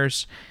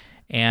listeners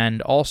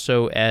and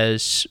also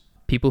as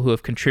people who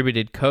have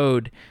contributed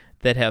code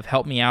that have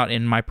helped me out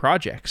in my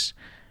projects.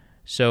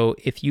 So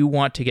if you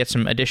want to get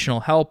some additional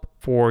help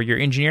for your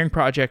engineering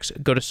projects,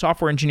 go to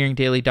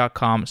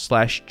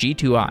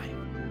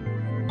softwareengineeringdaily.com/G2I.